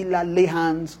can be a healer, lay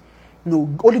hands.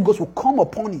 Holy Ghost will come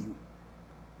upon you.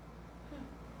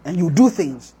 And you do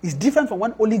things. It's different from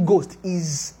when Holy Ghost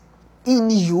is in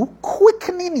you,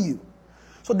 quickening you.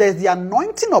 So there's the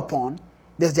anointing upon,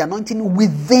 there's the anointing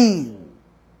within.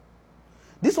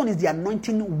 This one is the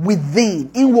anointing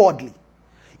within, inwardly.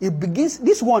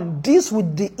 This one deals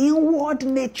with the inward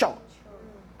nature.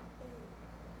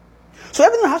 So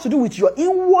everything that has to do with your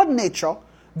inward nature,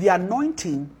 the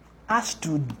anointing has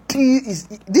to deal,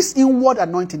 this inward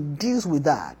anointing deals with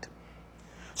that.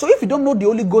 So if you don't know the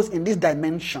Holy Ghost in this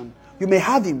dimension, you may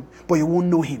have him, but you won't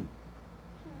know him.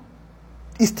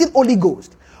 It's still Holy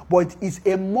Ghost, but it's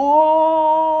a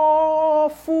more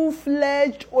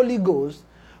full-fledged Holy Ghost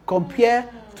compared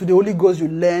to the Holy Ghost you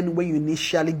learn when you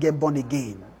initially get born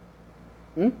again.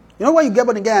 You know when you get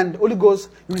born again and the Holy Ghost,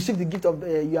 you receive the gift of,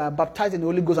 you are baptized in the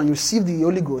Holy Ghost and you receive the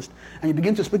Holy Ghost and you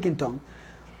begin to speak in tongues.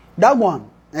 That one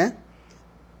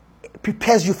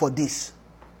prepares you for this.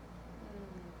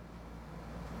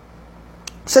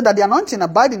 Said that the anointing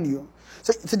abide in you.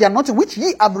 So the anointing which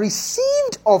ye have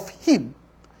received of him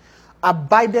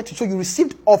abided. So you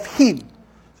received of him,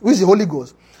 which is the Holy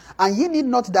Ghost. And ye need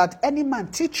not that any man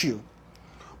teach you,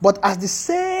 but as the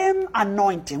same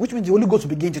anointing, which means the Holy Ghost will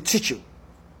begin to teach you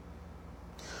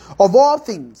of all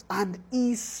things, and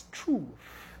is truth.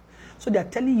 So they are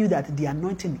telling you that the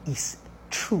anointing is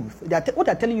truth. What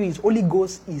they are telling you is Holy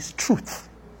Ghost is truth.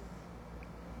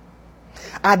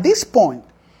 At this point,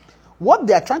 what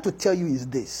they are trying to tell you is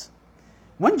this.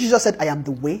 When Jesus said, I am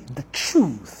the way, the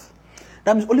truth,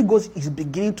 that means Holy Ghost is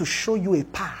beginning to show you a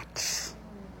path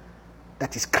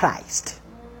that is Christ.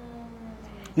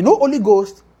 You know, Holy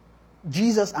Ghost,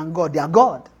 Jesus and God, they are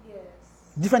God. Yes.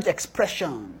 Different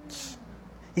expressions.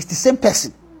 It's the same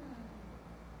person.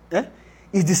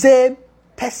 It's the same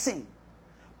person,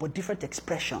 but different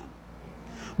expression.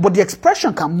 But the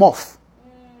expression can morph.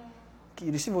 Okay,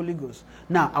 you receive Holy Ghost.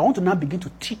 Now, I want to now begin to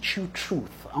teach you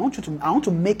truth. I want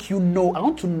to make you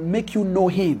know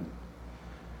him.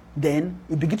 Then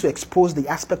you begin to expose the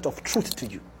aspect of truth to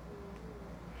you.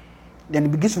 Then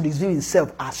it begins to reveal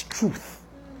himself as truth.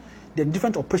 Then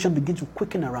different operations begin to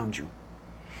quicken around you.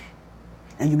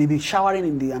 And you may be showering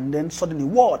and then suddenly,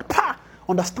 word,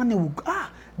 understanding will,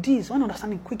 when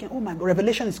understanding quicken, oh my God,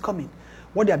 revelation is coming.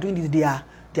 What they are doing is they are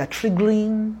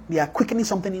triggering, they are quickening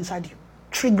something inside you.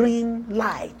 Triggering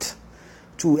light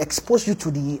to expose you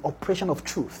to the operation of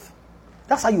truth.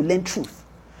 That's how you learn truth.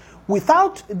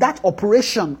 Without that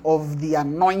operation of the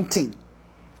anointing,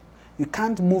 you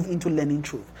can't move into learning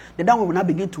truth. Then that one will now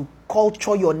begin to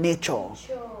culture your nature.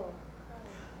 Sure.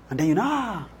 And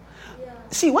then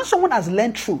see, when someone has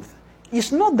learned truth,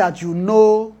 it's not that you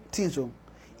know things.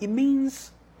 It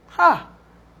means,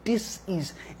 this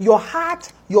is your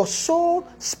heart, your soul,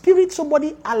 spirit,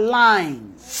 somebody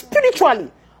aligns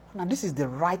spiritually. Now, this is the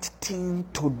right thing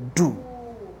to do.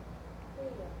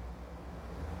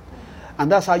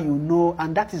 And that's how you know,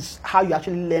 and that is how you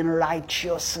actually learn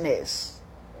righteousness.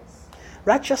 Yes.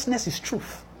 Righteousness is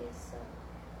truth. Yes,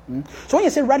 sir. So when you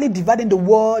say rightly dividing the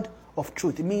word of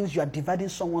truth, it means you are dividing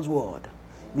someone's word.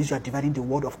 It means you are dividing the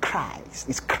word of Christ.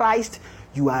 It's Christ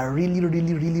you are really,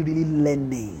 really, really, really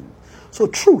learning. So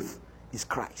truth is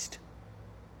Christ.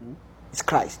 It's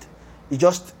Christ. It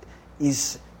just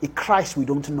is a Christ we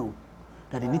don't know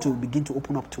that they need to begin to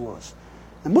open up to us.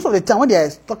 And most of the time when they are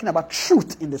talking about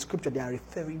truth in the scripture, they are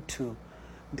referring to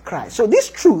Christ. So this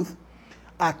truth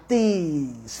are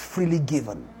things freely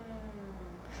given.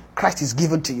 Christ is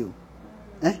given to you.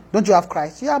 Don't you have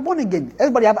Christ? You are born again.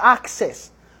 Everybody have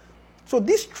access. So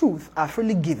these truths are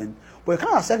freely given. But you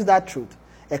can't access that truth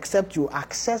except you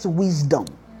access wisdom.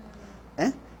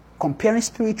 Comparing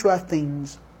spiritual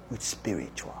things with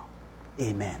spiritual.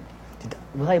 Amen.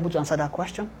 Was I able to answer that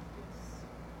question?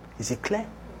 Is it clear?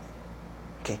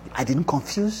 Okay. I didn't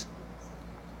confuse?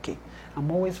 Okay. I'm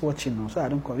always watching now, so I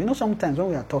don't confuse. You know, sometimes when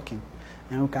we are talking,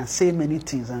 and we can say many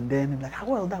things, and then like, how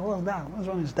was that? What was that? What's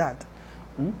wrong with that?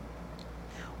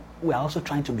 We are also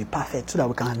trying to be perfect so that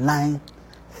we can align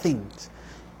things.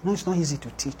 You know, it's not easy to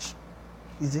teach.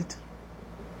 Is it?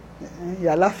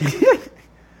 You're laughing.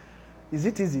 Is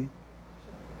it easy?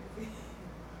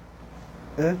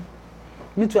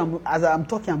 Me too, as I'm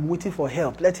talking, I'm waiting for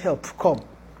help. Let help come.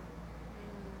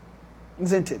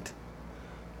 Isn't it?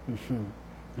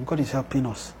 And God is helping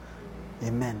us.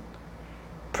 Amen.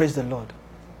 Praise the Lord.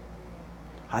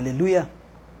 Hallelujah.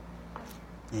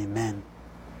 Amen.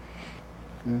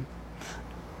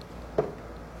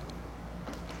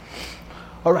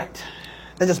 All right.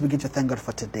 Let's just begin to thank God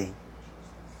for today.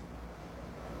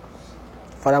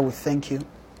 Father, we thank you.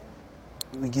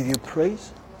 We give you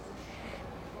praise.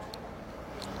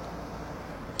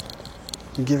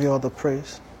 We give you all the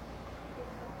praise.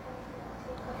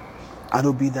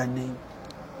 Hallowed be thy name.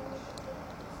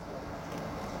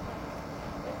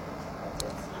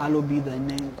 Hallowed be thy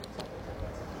name.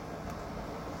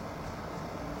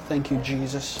 Thank you,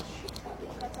 Jesus.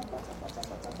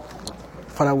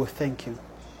 Father, we thank you.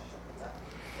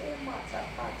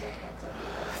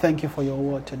 Thank you for your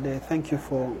word today. Thank you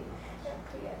for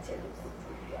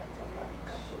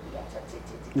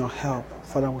your help.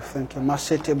 Father, we thank you.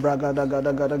 Masete bragada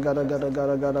gada gada gada gada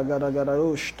gada gada gada gada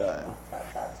ushta.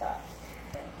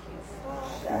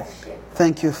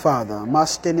 Thank you, Father.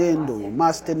 Mastenendo,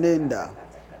 mastenenda.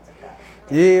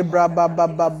 Ebra baba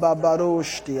baba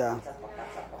barostia.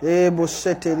 Ebo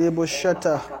sete ebo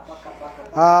shata.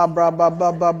 Abra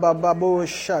baba baba babo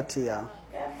shatia.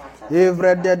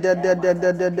 Evre de de de de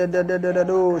de de de de de de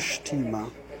de ustima.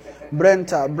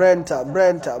 Brenta, Brenta,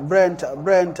 Brenta, Brenta,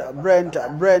 Brenta, Brenta,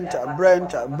 Brenta,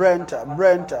 Brenta, Brenta,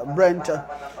 Brenta, Brenta.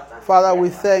 Father, we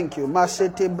thank you.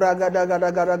 Masete bragada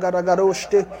gada gada gada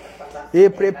garoshte. E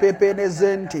prepepe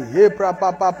nezenti. E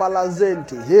prapapa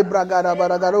lazenti. E bragada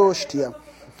baragaroshtia.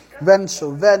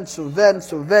 Venso, venso,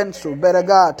 venso, venso,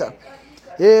 beregata.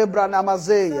 E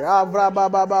branamazei. Avra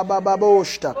baba baba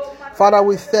baboshta. Father,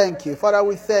 we thank you. Father,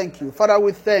 we thank you. Father,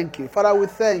 we thank you. Father, we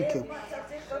thank you.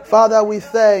 Father, we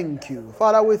thank you.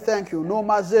 Father, we thank you. No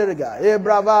mazerga, e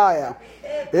bravaya,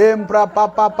 empra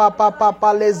papa papa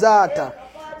papa lezata,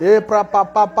 e pra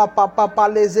papa papa papa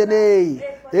lezenei,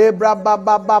 e braba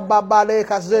baba baba le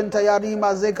kazenta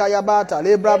yarima zeka yabata,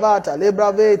 le bravata, le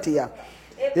bravetia,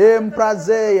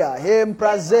 emprazeia,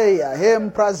 emprazeia,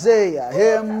 emprazeia,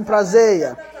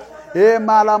 emprazeia. E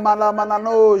mala mala mala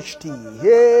nosti,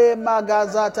 e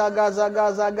magazata gaza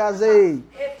gaza gazei,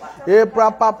 e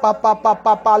pra papa papa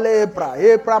papa lepra,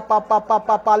 e pra papa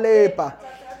papa lepa,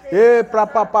 e pra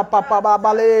papa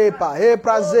papa lepa, e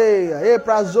prazeia, e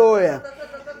prazoia,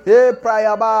 e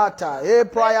praiabata, e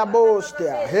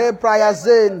praiabostia, e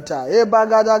praiazenta, e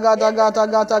bagada gata gata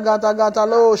gata gata gata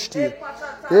losti,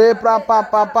 e pra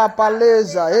papa papa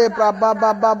leza, e pra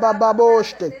baba baba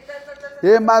baboste.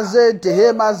 Hemazente,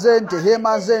 hemazente,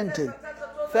 hemazente.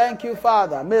 Thank you,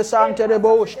 Father.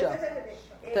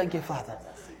 Thank you, Father.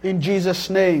 In Jesus'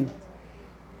 name.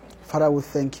 Father, we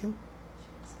thank you.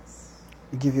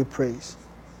 We give you praise.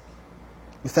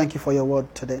 We thank you for your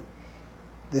word today,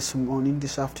 this morning,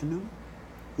 this afternoon.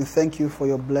 We thank you for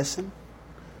your blessing.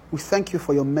 We thank you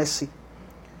for your mercy,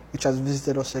 which has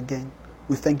visited us again.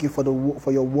 We thank you for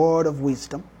your word of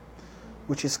wisdom,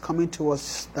 which is coming to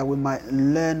us, that we might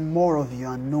learn more of you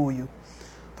and know you.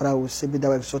 But I will say, be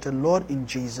thou exalted, Lord, in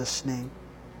Jesus' name.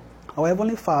 Our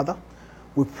Heavenly Father,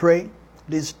 we pray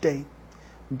this day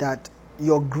that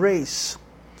your grace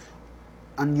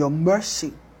and your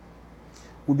mercy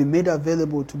will be made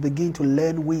available to begin to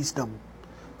learn wisdom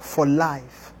for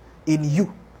life in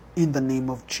you, in the name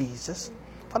of Jesus.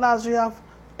 Father, as you have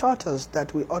taught us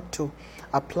that we ought to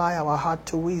apply our heart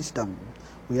to wisdom,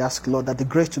 we ask, Lord, that the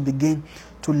grace to begin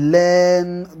to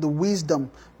learn the wisdom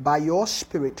by your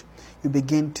Spirit, you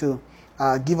begin to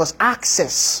give us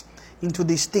access into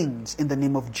these things in the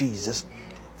name of Jesus.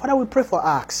 Father, we pray for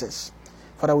access.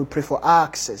 Father, we pray for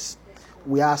access.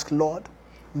 We ask, Lord,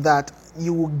 that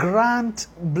you will grant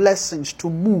blessings to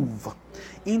move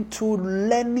into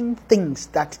learning things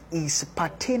that is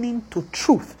pertaining to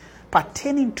truth,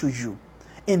 pertaining to you,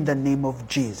 in the name of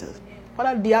Jesus.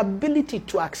 Father, the ability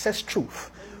to access truth,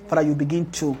 Father, you begin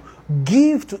to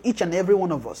give to each and every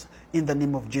one of us in the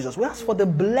name of Jesus. We ask for the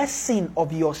blessing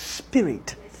of your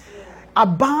Spirit,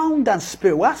 abundant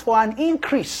Spirit. We ask for an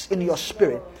increase in your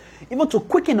Spirit, even to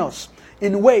quicken us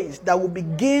in ways that will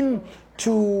begin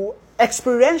to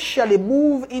experientially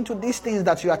move into these things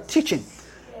that you are teaching.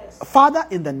 Father,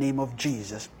 in the name of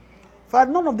Jesus.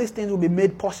 Father, none of these things will be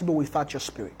made possible without your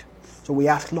Spirit. So we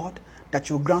ask, Lord, that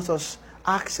you grant us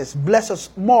access, bless us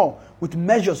more with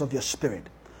measures of your Spirit,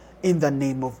 in the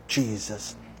name of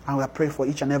Jesus. And we pray for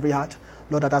each and every heart,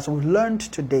 Lord, that as we've learned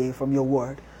today from your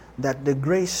word, that the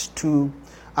grace to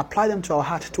apply them to our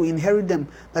heart, to inherit them,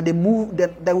 that they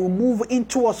will move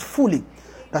into us fully,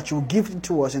 that you will give it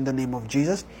to us in the name of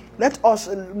Jesus. Let us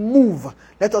move,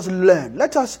 let us learn,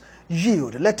 let us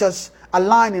yield, let us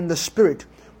align in the Spirit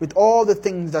with all the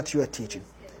things that you are teaching.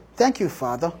 Thank you,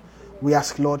 Father. We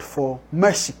ask, Lord, for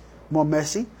mercy, more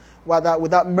mercy.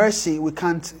 Without mercy, we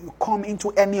can't come into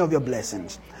any of your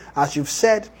blessings. As you've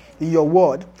said in your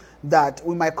word, that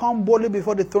we might come boldly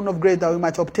before the throne of grace, that we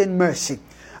might obtain mercy.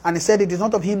 And he said, it is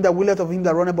not of him that willeth, of him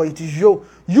that runneth, but it is you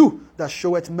that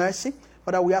showeth mercy.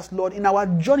 Father, we ask, Lord, in our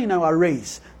journey, in our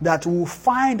race, that we will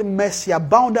find mercy,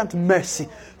 abundant mercy,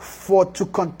 to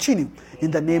continue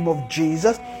in the name of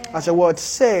Jesus. As your word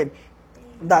said,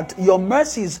 that your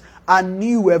mercies are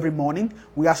new every morning.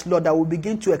 We ask, Lord, that we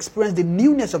begin to experience the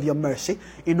newness of your mercy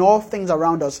in all things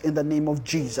around us in the name of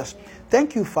Jesus.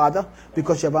 Thank you, Father,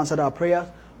 because you have answered our prayers.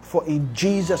 For in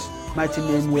Jesus' mighty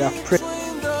name we have prayed.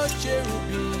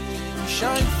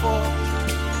 Shine forth.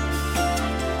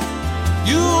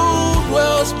 You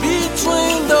dwells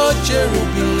between the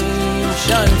cherubim.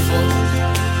 Shine forth.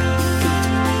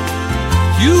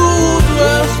 You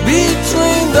dwells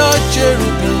between the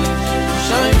cherubim.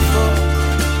 Shine forth.